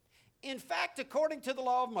 In fact, according to the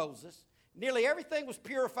law of Moses, nearly everything was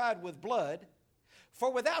purified with blood, for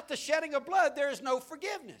without the shedding of blood, there is no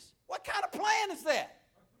forgiveness. What kind of plan is that?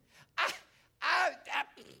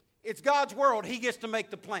 It's God's world. He gets to make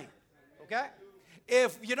the plan, okay?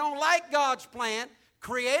 If you don't like God's plan,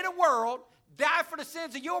 create a world, die for the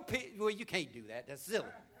sins of your people. Well, you can't do that. That's silly.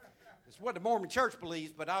 It's what the Mormon church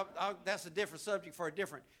believes, but that's a different subject for a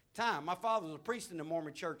different time. My father was a priest in the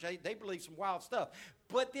Mormon church. They believe some wild stuff.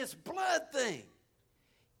 But this blood thing,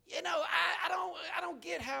 you know, I don't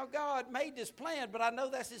get how God made this plan, but I know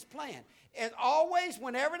that's his plan. And always,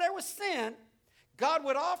 whenever there was sin, God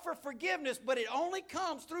would offer forgiveness, but it only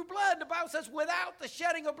comes through blood. The Bible says without the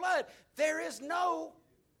shedding of blood, there is no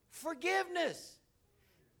forgiveness.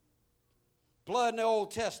 Blood in the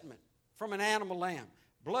Old Testament from an animal lamb.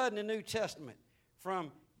 Blood in the New Testament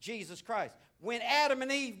from Jesus Christ. When Adam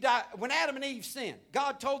and Eve sinned,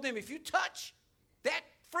 God told them, if you touch that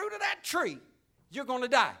fruit of that tree, you're going to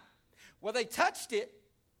die. Well, they touched it.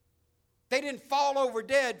 They didn't fall over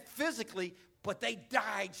dead physically, but they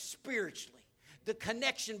died spiritually. The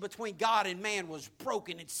connection between God and man was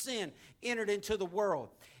broken, and sin entered into the world.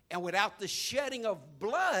 And without the shedding of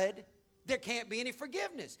blood, there can't be any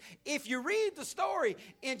forgiveness. If you read the story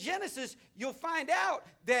in Genesis, you'll find out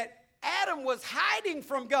that Adam was hiding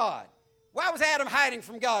from God. Why was Adam hiding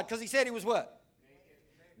from God? Because he said he was what?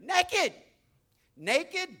 Naked.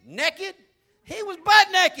 Naked. He was butt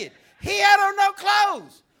naked. He had on no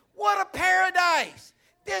clothes. What a paradise.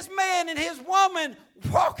 This man and his woman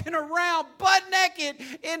walking around butt naked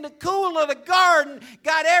in the cool of the garden,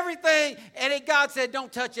 got everything, and then God said,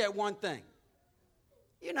 don't touch that one thing.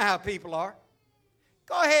 You know how people are.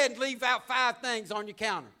 Go ahead and leave out 5 things on your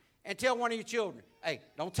counter and tell one of your children, hey,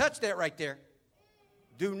 don't touch that right there.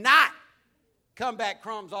 Do not come back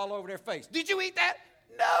crumbs all over their face. Did you eat that?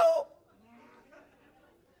 No.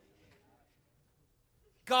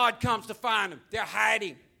 God comes to find them. They're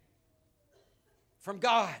hiding from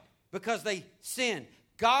God because they sinned.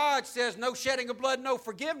 God says no shedding of blood, no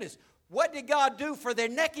forgiveness. What did God do for their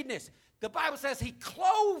nakedness? The Bible says he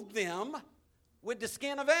clothed them with the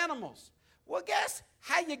skin of animals. Well, guess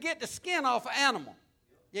how you get the skin off an animal?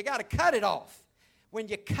 You got to cut it off. When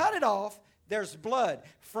you cut it off, there's blood.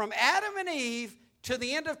 From Adam and Eve to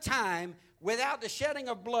the end of time, without the shedding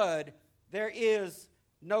of blood, there is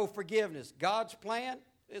no forgiveness. God's plan,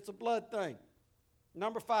 it's a blood thing.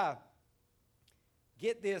 Number 5.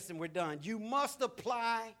 Get this and we're done. You must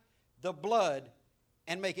apply the blood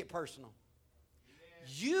and make it personal.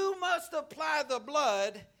 Amen. You must apply the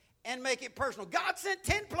blood and make it personal. God sent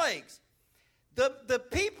 10 plagues. The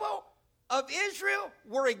people of Israel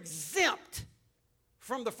were exempt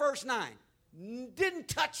from the first 9. Didn't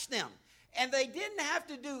touch them. And they didn't have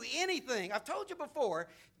to do anything. I've told you before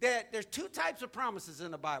that there's 2 types of promises in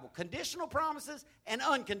the Bible. Conditional promises and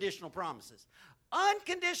unconditional promises.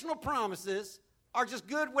 Unconditional promises are just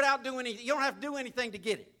good without doing anything. You don't have to do anything to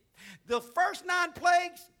get it. The first 9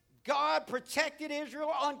 plagues, God protected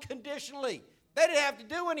Israel unconditionally. They didn't have to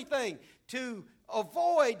do anything to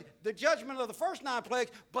avoid the judgment of the first 9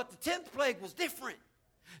 plagues, but the 10th plague was different.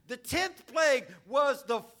 The 10th plague was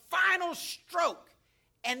the final stroke,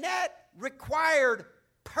 and that required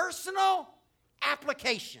personal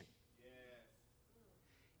application.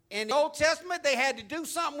 In the Old Testament, they had to do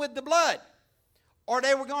something with the blood, or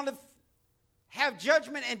they were going to have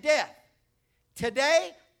judgment and death.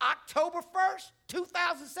 Today, October 1st,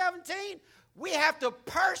 2017, we have to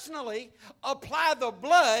personally apply the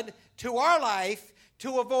blood to our life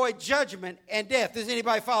to avoid judgment and death. Is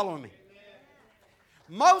anybody following me?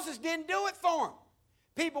 Amen. Moses didn't do it for him.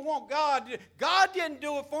 People want God. God didn't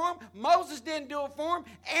do it for him. Moses didn't do it for him.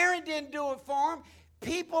 Aaron didn't do it for him.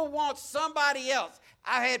 People want somebody else.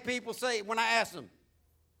 I had people say, when I asked them,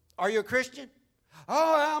 are you a Christian?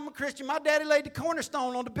 Oh, I'm a Christian. My daddy laid the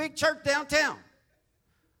cornerstone on the big church downtown.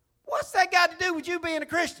 What's that got to do with you being a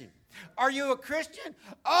Christian? Are you a Christian?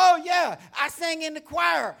 Oh, yeah. I sang in the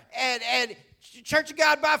choir at Church of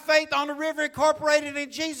God by Faith on the River Incorporated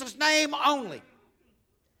in Jesus' name only.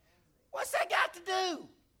 What's that got to do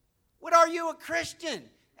with are you a Christian?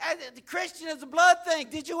 The Christian is a blood thing.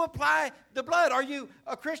 Did you apply the blood? Are you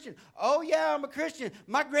a Christian? Oh, yeah, I'm a Christian.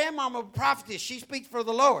 My grandmama was a prophetess. She speaks for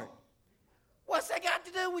the Lord. What's that got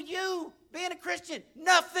to do with you being a Christian?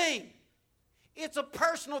 Nothing. It's a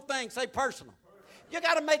personal thing. Say personal. You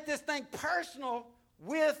got to make this thing personal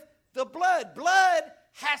with the blood. Blood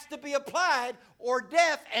has to be applied, or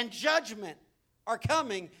death and judgment are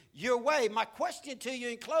coming your way. My question to you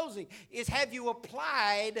in closing is, have you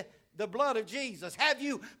applied the blood of Jesus? Have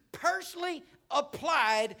you personally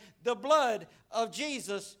applied the blood of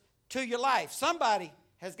Jesus to your life? Somebody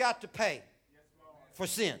has got to pay for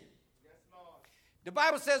sin. The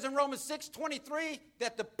Bible says in Romans 6:23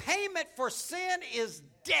 that the payment for sin is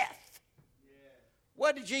death.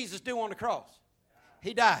 What did Jesus do on the cross?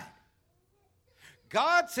 He died.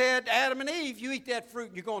 God said to Adam and Eve, you eat that fruit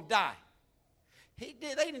and you're going to die. They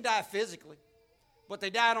didn't die physically, but they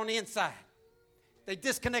died on the inside. They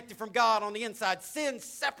disconnected from God on the inside. Sin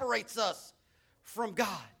separates us from God.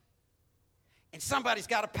 And somebody's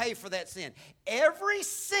got to pay for that sin. Every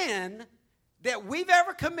sin that we've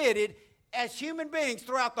ever committed as human beings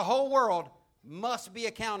throughout the whole world must be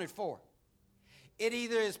accounted for. It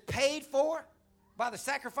either is paid for by the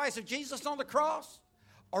sacrifice of Jesus on the cross,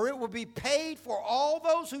 or it will be paid for all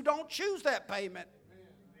those who don't choose that payment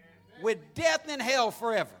with death in hell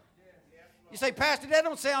forever. You say, Pastor, that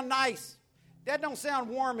don't sound nice. That don't sound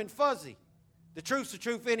warm and fuzzy. The truth's the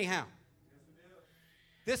truth anyhow.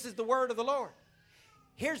 This is the word of the Lord.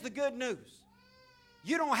 Here's the good news.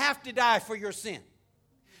 You don't have to die for your sin.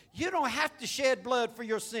 You don't have to shed blood for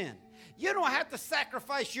your sin. You don't have to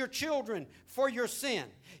sacrifice your children for your sin.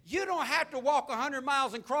 You don't have to walk 100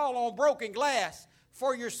 miles and crawl on broken glass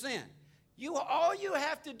for your sin. All you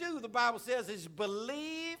have to do, the Bible says, is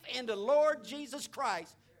believe in the Lord Jesus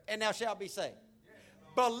Christ, and thou shalt be saved.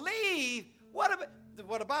 Believe. What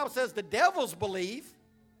the Bible says, the devils believe.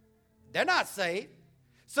 They're not saved.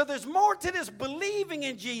 So there's more to this believing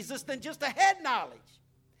in Jesus than just a head knowledge.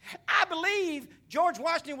 I believe George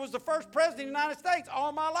Washington was the first president of the United States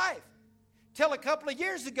all my life. Till a couple of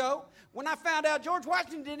years ago, when I found out George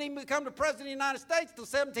Washington didn't even become the president of the United States till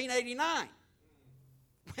 1789.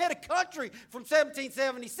 We had a country from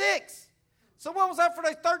 1776. So what was up for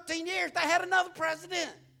those 13 years? They had another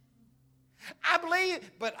president. I believe,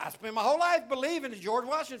 but I spent my whole life believing that George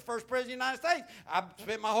Washington was the first president of the United States. I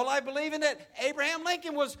spent my whole life believing that Abraham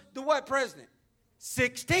Lincoln was the what president?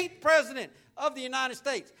 16th president of the United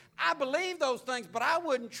States. I believe those things, but I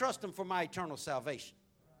wouldn't trust them for my eternal salvation.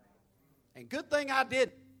 And good thing I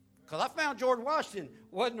didn't, because I found George Washington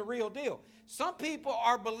wasn't the real deal. Some people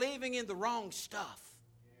are believing in the wrong stuff.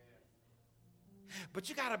 But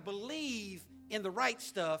you got to believe in the right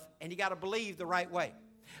stuff, and you got to believe the right way.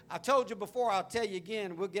 I told you before, I'll tell you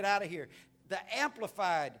again, we'll get out of here. The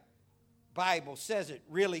Amplified Bible says it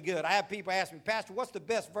really good. I have people ask me, Pastor, what's the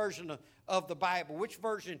best version of the Bible? Which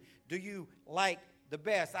version do you like the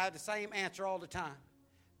best? I have the same answer all the time.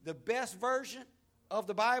 The best version of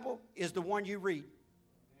the Bible is the one you read.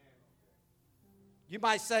 You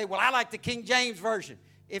might say, well, I like the King James Version.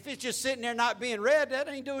 If it's just sitting there not being read, that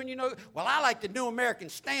ain't doing you no. Well, I like the New American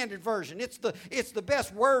Standard Version. It's the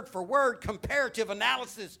best word-for-word comparative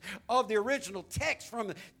analysis of the original text from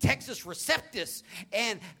the Textus Receptus,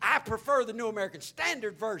 and I prefer the New American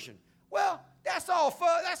Standard Version. Well, that's all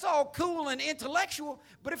fun, that's all cool and intellectual,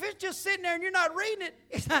 but if it's just sitting there and you're not reading it,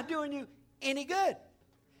 it's not doing you any good.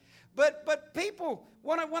 But people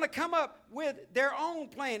want to come up with their own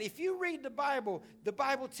plan. If you read the Bible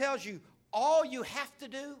tells you all you have to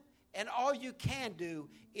do and all you can do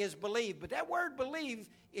is believe. But that word believe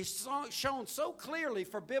is shown so clearly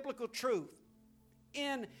for biblical truth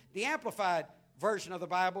in the Amplified version of the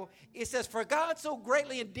Bible. It says, for God so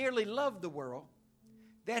greatly and dearly loved the world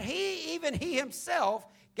that even he himself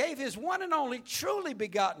gave his one and only truly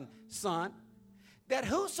begotten Son, that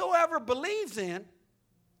whosoever believes in,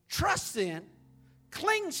 trusts in,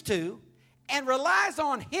 clings to, and relies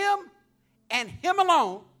on him and him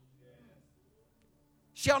alone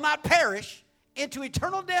shall not perish into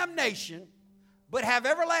eternal damnation, but have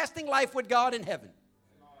everlasting life with God in heaven.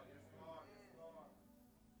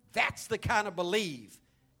 That's the kind of believe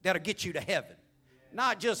that'll get you to heaven.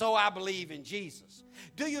 Not just, I believe in Jesus.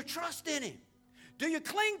 Do you trust in him? Do you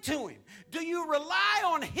cling to him? Do you rely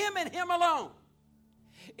on him and him alone?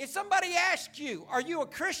 If somebody asks you, are you a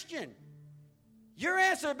Christian? Your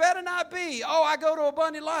answer better not be, I go to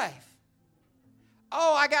Abundant Life.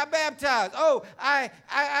 I got baptized. I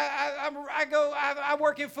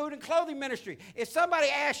work in food and clothing ministry. If somebody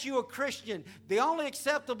asks you a Christian, the only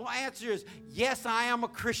acceptable answer is, yes, I am a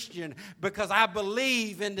Christian because I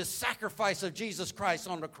believe in the sacrifice of Jesus Christ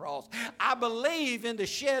on the cross. I believe in the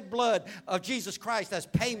shed blood of Jesus Christ as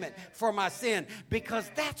payment for my sin because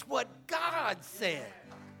that's what God said.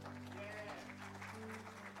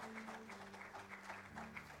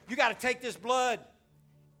 You got to take this blood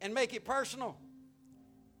and make it personal.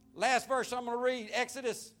 Last verse I'm going to read,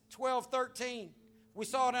 Exodus 12:13. We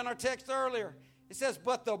saw it in our text earlier. It says,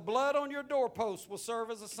 but the blood on your doorposts will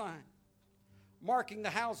serve as a sign, marking the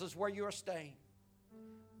houses where you are staying.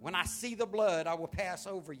 When I see the blood, I will pass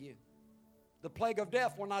over you. The plague of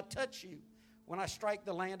death will not touch you when I strike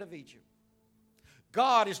the land of Egypt.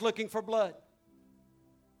 God is looking for blood.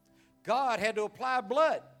 God had to apply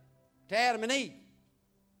blood to Adam and Eve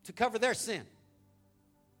to cover their sin.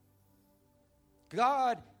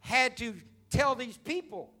 God had to tell these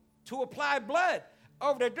people to apply blood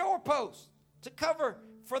over their doorposts to cover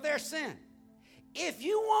for their sin. If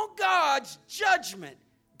you want God's judgment,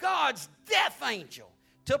 God's death angel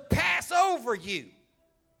to pass over you,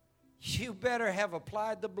 you better have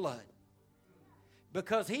applied the blood.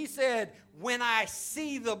 Because he said, when I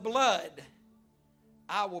see the blood,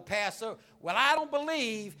 I will pass over. Well, I don't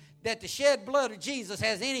believe that the shed blood of Jesus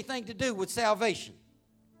has anything to do with salvation.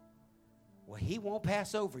 Well, he won't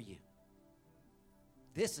pass over you.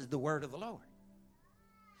 This is the word of the Lord.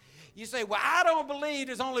 You say, well, I don't believe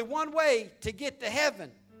there's only one way to get to heaven.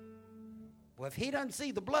 Well, if he doesn't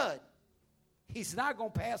see the blood, he's not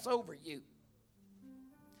going to pass over you.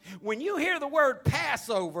 When you hear the word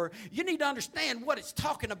Passover, you need to understand what it's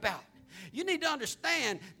talking about. You need to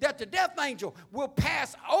understand that the death angel will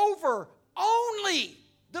pass over only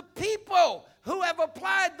the people who have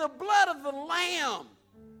applied the blood of the Lamb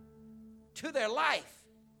to their life.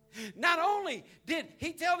 Not only did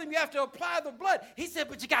he tell them you have to apply the blood, he said,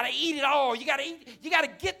 but you got to eat it all. You got to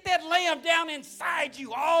get that lamb down inside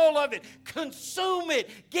you, all of it. Consume it.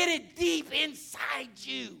 Get it deep inside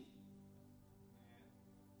you.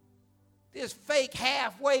 This fake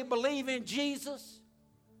halfway believe in Jesus,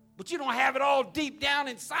 but you don't have it all deep down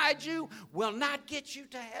inside you, will not get you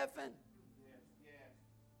to heaven.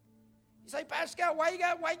 You say, Pastor Scott, why you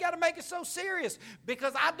got to make it so serious?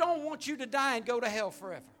 Because I don't want you to die and go to hell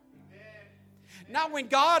forever. Not when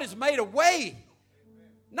God has made a way.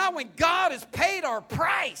 Not when God has paid our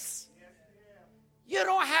price. You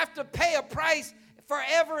don't have to pay a price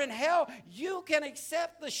forever in hell. You can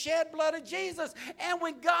accept the shed blood of Jesus. And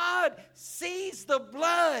when God sees the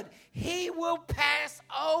blood, he will pass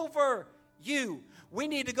over you. We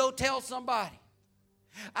need to go tell somebody.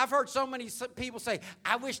 I've heard so many people say,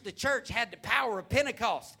 I wish the church had the power of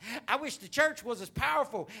Pentecost. I wish the church was as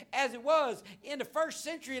powerful as it was in the first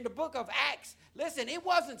century in the book of Acts. Listen, it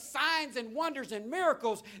wasn't signs and wonders and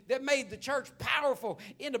miracles that made the church powerful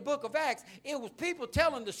in the book of Acts. It was people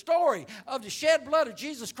telling the story of the shed blood of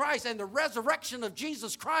Jesus Christ and the resurrection of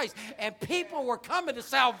Jesus Christ. And people were coming to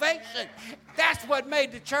salvation. That's what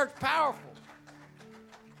made the church powerful.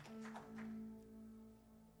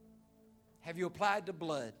 Have you applied the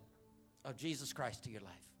blood of Jesus Christ to your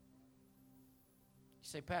life? You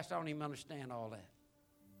say, Pastor, I don't even understand all that.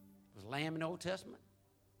 There's a lamb in the Old Testament.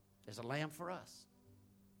 There's a lamb for us.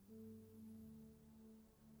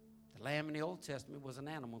 The lamb in the Old Testament was an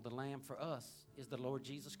animal. The lamb for us is the Lord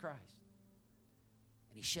Jesus Christ.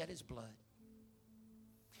 And he shed his blood.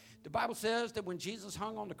 The Bible says that when Jesus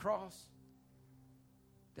hung on the cross,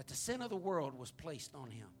 that the sin of the world was placed on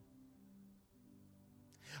him.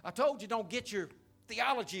 I told you don't get your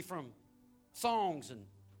theology from songs and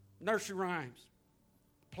nursery rhymes,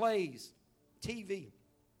 plays, TV.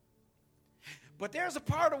 But there's a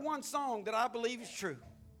part of one song that I believe is true.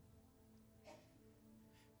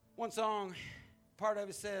 One song, part of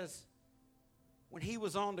it says, when he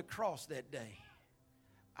was on the cross that day,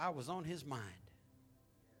 I was on his mind.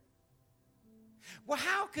 Well,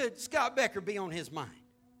 how could Scott Becker be on his mind?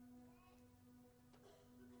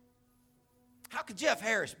 How could Jeff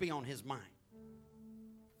Harris be on his mind?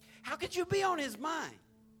 How could you be on his mind?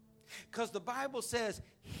 Because the Bible says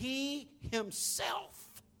he himself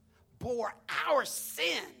bore our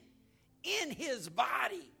sin in his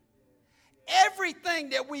body. Everything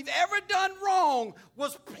that we've ever done wrong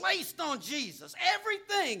was placed on Jesus.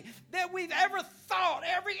 Everything that we've ever thought,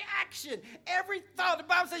 every action, every thought. The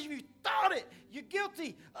Bible says if you thought it, you're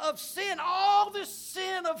guilty of sin. All the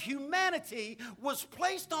sin of humanity was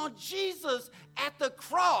placed on Jesus at the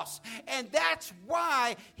cross. And that's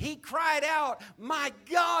why he cried out, my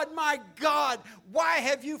God, why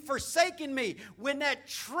have you forsaken me? When that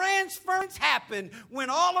transference happened, when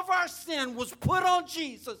all of our sin was put on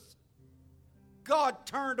Jesus, God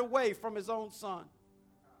turned away from his own son.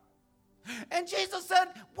 And Jesus said,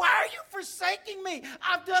 why are you forsaking me?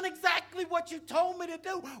 I've done exactly what you told me to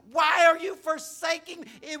do. Why are you forsaking me?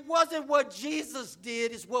 It wasn't what Jesus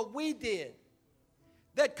did, it's what we did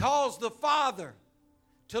that caused the Father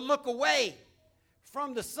to look away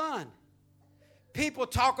from the Son. People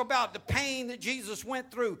talk about the pain that Jesus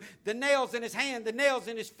went through, the nails in his hand, the nails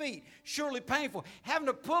in his feet, surely painful, having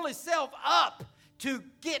to pull himself up to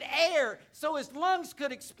get air so his lungs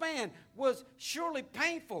could expand was surely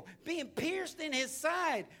painful. Being pierced in his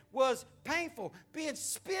side was painful. Being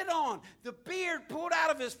spit on, the beard pulled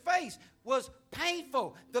out of his face was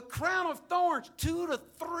painful. The crown of thorns, 2 to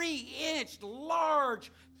 3 inch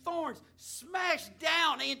large thorns smashed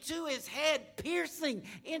down into his head, piercing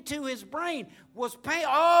into his brain was pain.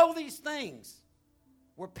 All these things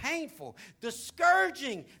were painful. The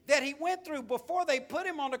scourging that he went through before they put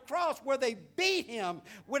him on the cross, where they beat him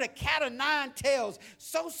with a cat of 9 tails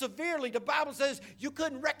so severely, the Bible says you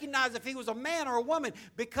couldn't recognize if he was a man or a woman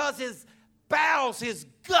because his bowels, his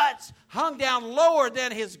guts hung down lower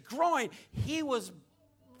than his groin. He was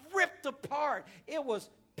ripped apart. It was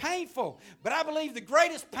painful. But I believe the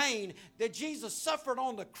greatest pain that Jesus suffered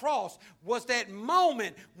on the cross was that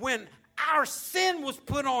moment when our sin was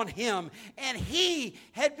put on him, and he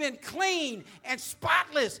had been clean and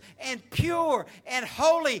spotless and pure and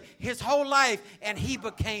holy his whole life, and he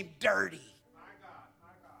became dirty.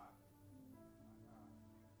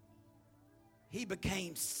 He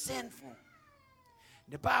became sinful.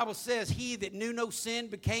 The Bible says he that knew no sin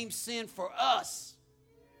became sin for us,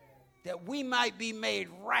 that we might be made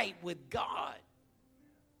right with God.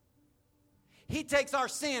 He takes our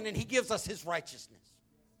sin and he gives us his righteousness.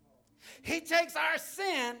 He takes our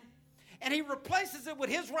sin and he replaces it with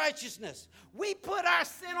his righteousness. We put our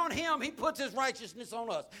sin on him, he puts his righteousness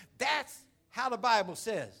on us. That's how the Bible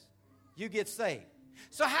says you get saved.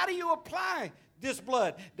 So how do you apply this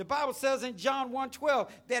blood? The Bible says in John 1:12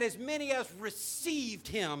 that as many as received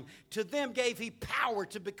him, to them gave he power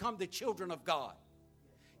to become the children of God.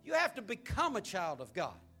 You have to become a child of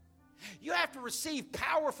God. You have to receive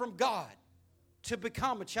power from God to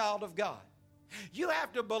become a child of God. You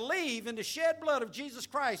have to believe in the shed blood of Jesus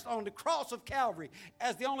Christ on the cross of Calvary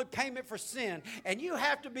as the only payment for sin. And you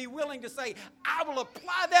have to be willing to say, I will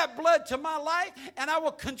apply that blood to my life and I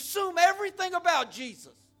will consume everything about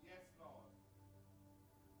Jesus. Yes, Lord.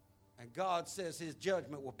 And God says his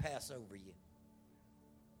judgment will pass over you.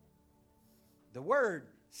 The word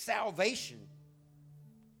salvation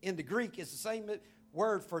in the Greek is the same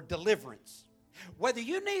word for deliverance. Whether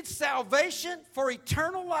you need salvation for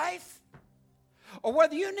eternal life, or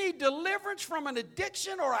whether you need deliverance from an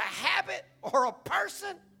addiction or a habit or a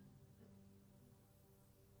person,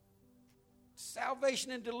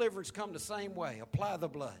 salvation and deliverance come the same way. Apply the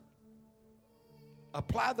blood.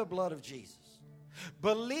 Apply the blood of Jesus.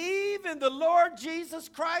 Believe in the Lord Jesus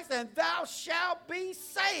Christ and thou shalt be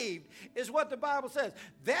saved, is what the Bible says.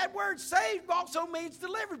 That word saved also means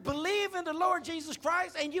delivered. Believe in the Lord Jesus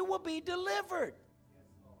Christ and you will be delivered.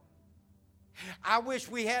 I wish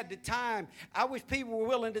we had the time. I wish people were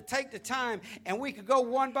willing to take the time and we could go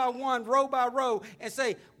one by one, row by row, and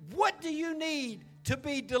say, what do you need to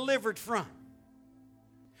be delivered from?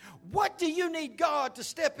 What do you need God to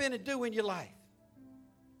step in and do in your life?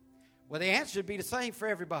 Well, the answer would be the same for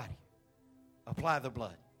everybody. Apply the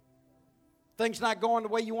blood. Things not going the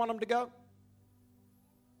way you want them to go?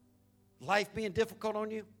 Life being difficult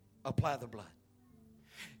on you? Apply the blood.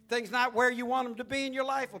 Things not where you want them to be in your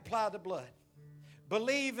life? Apply the blood.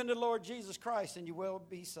 Believe in the Lord Jesus Christ and you will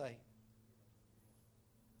be saved.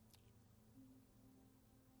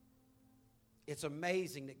 It's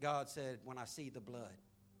amazing that God said, when I see the blood,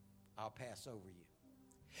 I'll pass over you.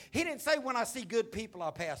 He didn't say, when I see good people,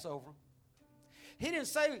 I'll pass over them. He didn't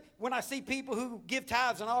say, when I see people who give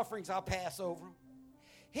tithes and offerings, I'll pass over them.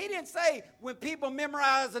 He didn't say, when people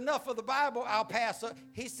memorize enough of the Bible, I'll pass over.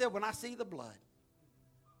 He said, when I see the blood.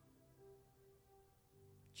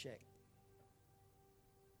 Check.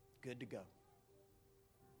 Good to go.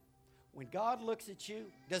 When God looks at you,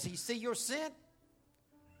 does he see your sin?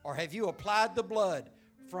 Or have you applied the blood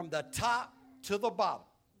from the top to the bottom?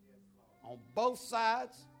 On both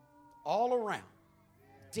sides, all around,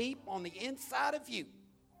 deep on the inside of you,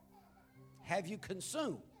 have you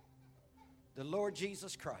consumed the Lord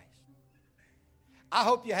Jesus Christ? I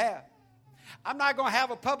hope you have. I'm not going to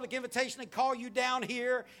have a public invitation and call you down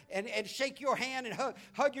here and shake your hand and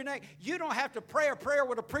hug your neck. You don't have to pray a prayer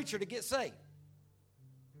with a preacher to get saved.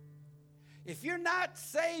 If you're not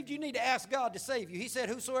saved, you need to ask God to save you. He said,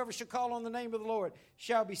 whosoever shall call on the name of the Lord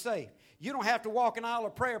shall be saved. You don't have to walk an aisle or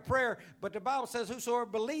pray a prayer, but the Bible says whosoever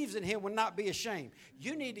believes in him will not be ashamed.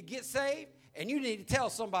 You need to get saved, and you need to tell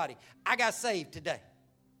somebody, I got saved today.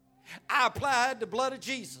 I applied the blood of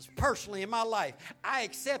Jesus personally in my life. I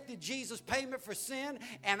accepted Jesus' payment for sin,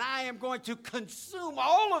 and I am going to consume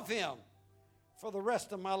all of him for the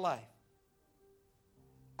rest of my life.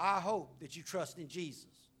 I hope that you trust in Jesus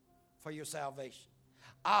for your salvation.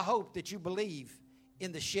 I hope that you believe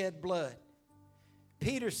in the shed blood.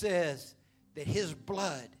 Peter says that his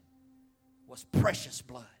blood was precious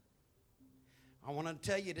blood. I want to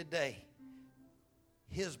tell you today,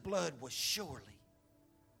 his blood was surely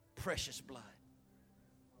precious blood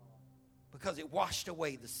because it washed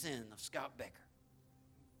away the sin of Scott Becker.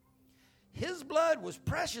 His blood was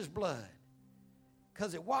precious blood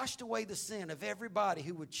because it washed away the sin of everybody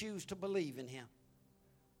who would choose to believe in him.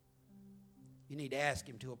 You need to ask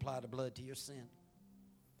him to apply the blood to your sin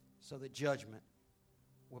so that judgment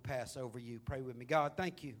will pass over you. Pray with me. God,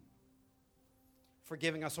 thank you for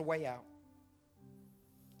giving us a way out.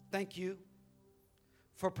 Thank you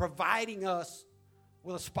for providing us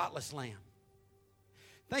with a spotless lamb.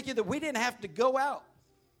 Thank you that we didn't have to go out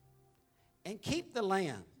and keep the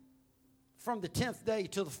lamb from the 10th day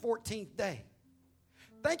to the 14th day.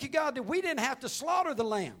 Thank you, God, that we didn't have to slaughter the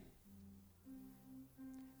lamb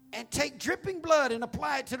and take dripping blood and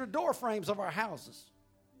apply it to the door frames of our houses.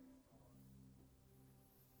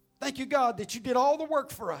 Thank you, God, that you did all the work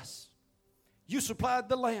for us. You supplied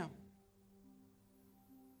the lamb,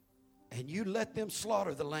 and you let them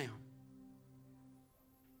slaughter the lamb.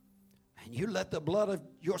 And you let the blood of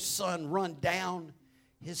your son run down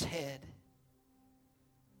his head,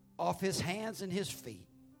 off his hands and his feet,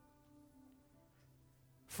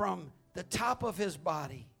 from the top of his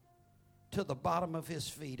body to the bottom of his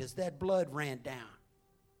feet. As that blood ran down,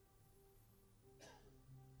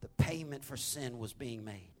 the payment for sin was being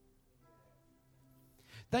made.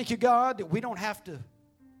 Thank you, God, that we don't have to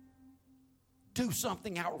do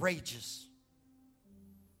something outrageous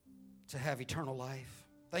to have eternal life.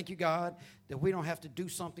 Thank you, God, that we don't have to do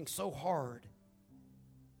something so hard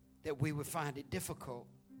that we would find it difficult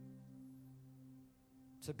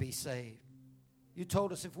to be saved. You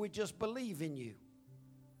told us if we just believe in you,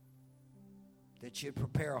 that you'd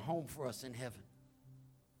prepare a home for us in heaven.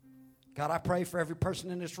 God, I pray for every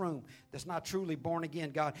person in this room that's not truly born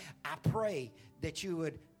again. God, I pray that you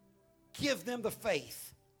would give them the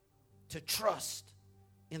faith to trust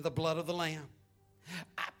in the blood of the Lamb.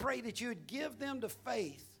 I pray that you would give them the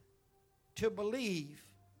faith to believe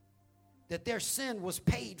that their sin was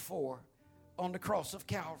paid for on the cross of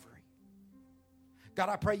Calvary. God,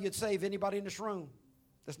 I pray you'd save anybody in this room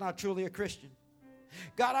that's not truly a Christian.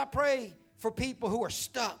 God, I pray for people who are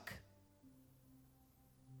stuck,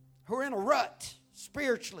 who are in a rut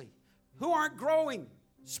spiritually, who aren't growing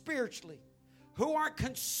spiritually, who aren't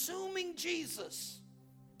consuming Jesus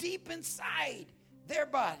deep inside their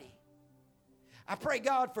body. I pray,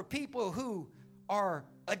 God, for people who are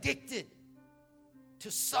addicted to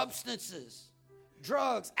substances,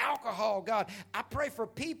 drugs, alcohol. God, I pray for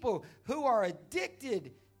people who are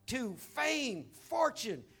addicted to fame,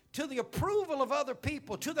 fortune, to the approval of other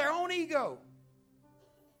people, to their own ego.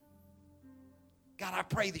 God, I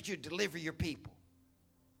pray that you deliver your people.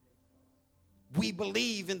 We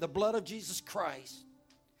believe in the blood of Jesus Christ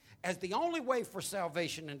as the only way for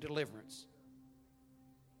salvation and deliverance.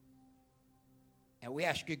 And we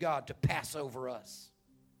ask you, God, to pass over us.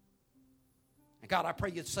 And God, I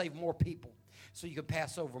pray you'd save more people so you can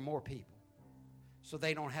pass over more people so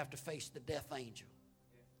they don't have to face the death angel.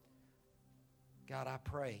 God, I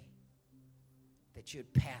pray that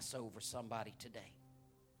you'd pass over somebody today.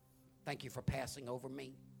 Thank you for passing over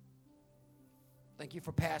me. Thank you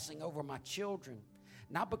for passing over my children,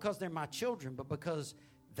 not because they're my children, but because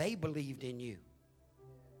they believed in you.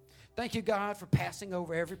 Thank you, God, for passing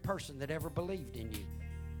over every person that ever believed in you.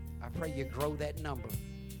 I pray you grow that number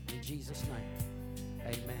in Jesus' name.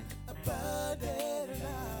 Amen. Abundant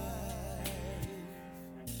life.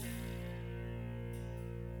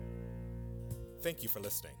 Thank you for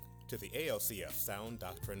listening to the ALCF Sound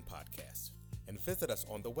Doctrine Podcast, and visit us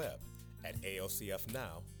on the web at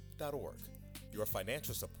alcfnow.org. Your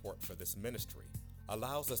financial support for this ministry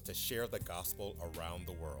allows us to share the gospel around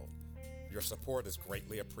the world. Your support is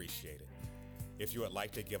greatly appreciated. If you would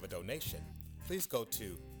like to give a donation, please go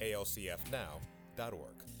to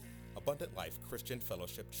alcfnow.org. Abundant Life Christian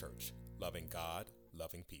Fellowship Church, loving God,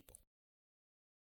 loving people.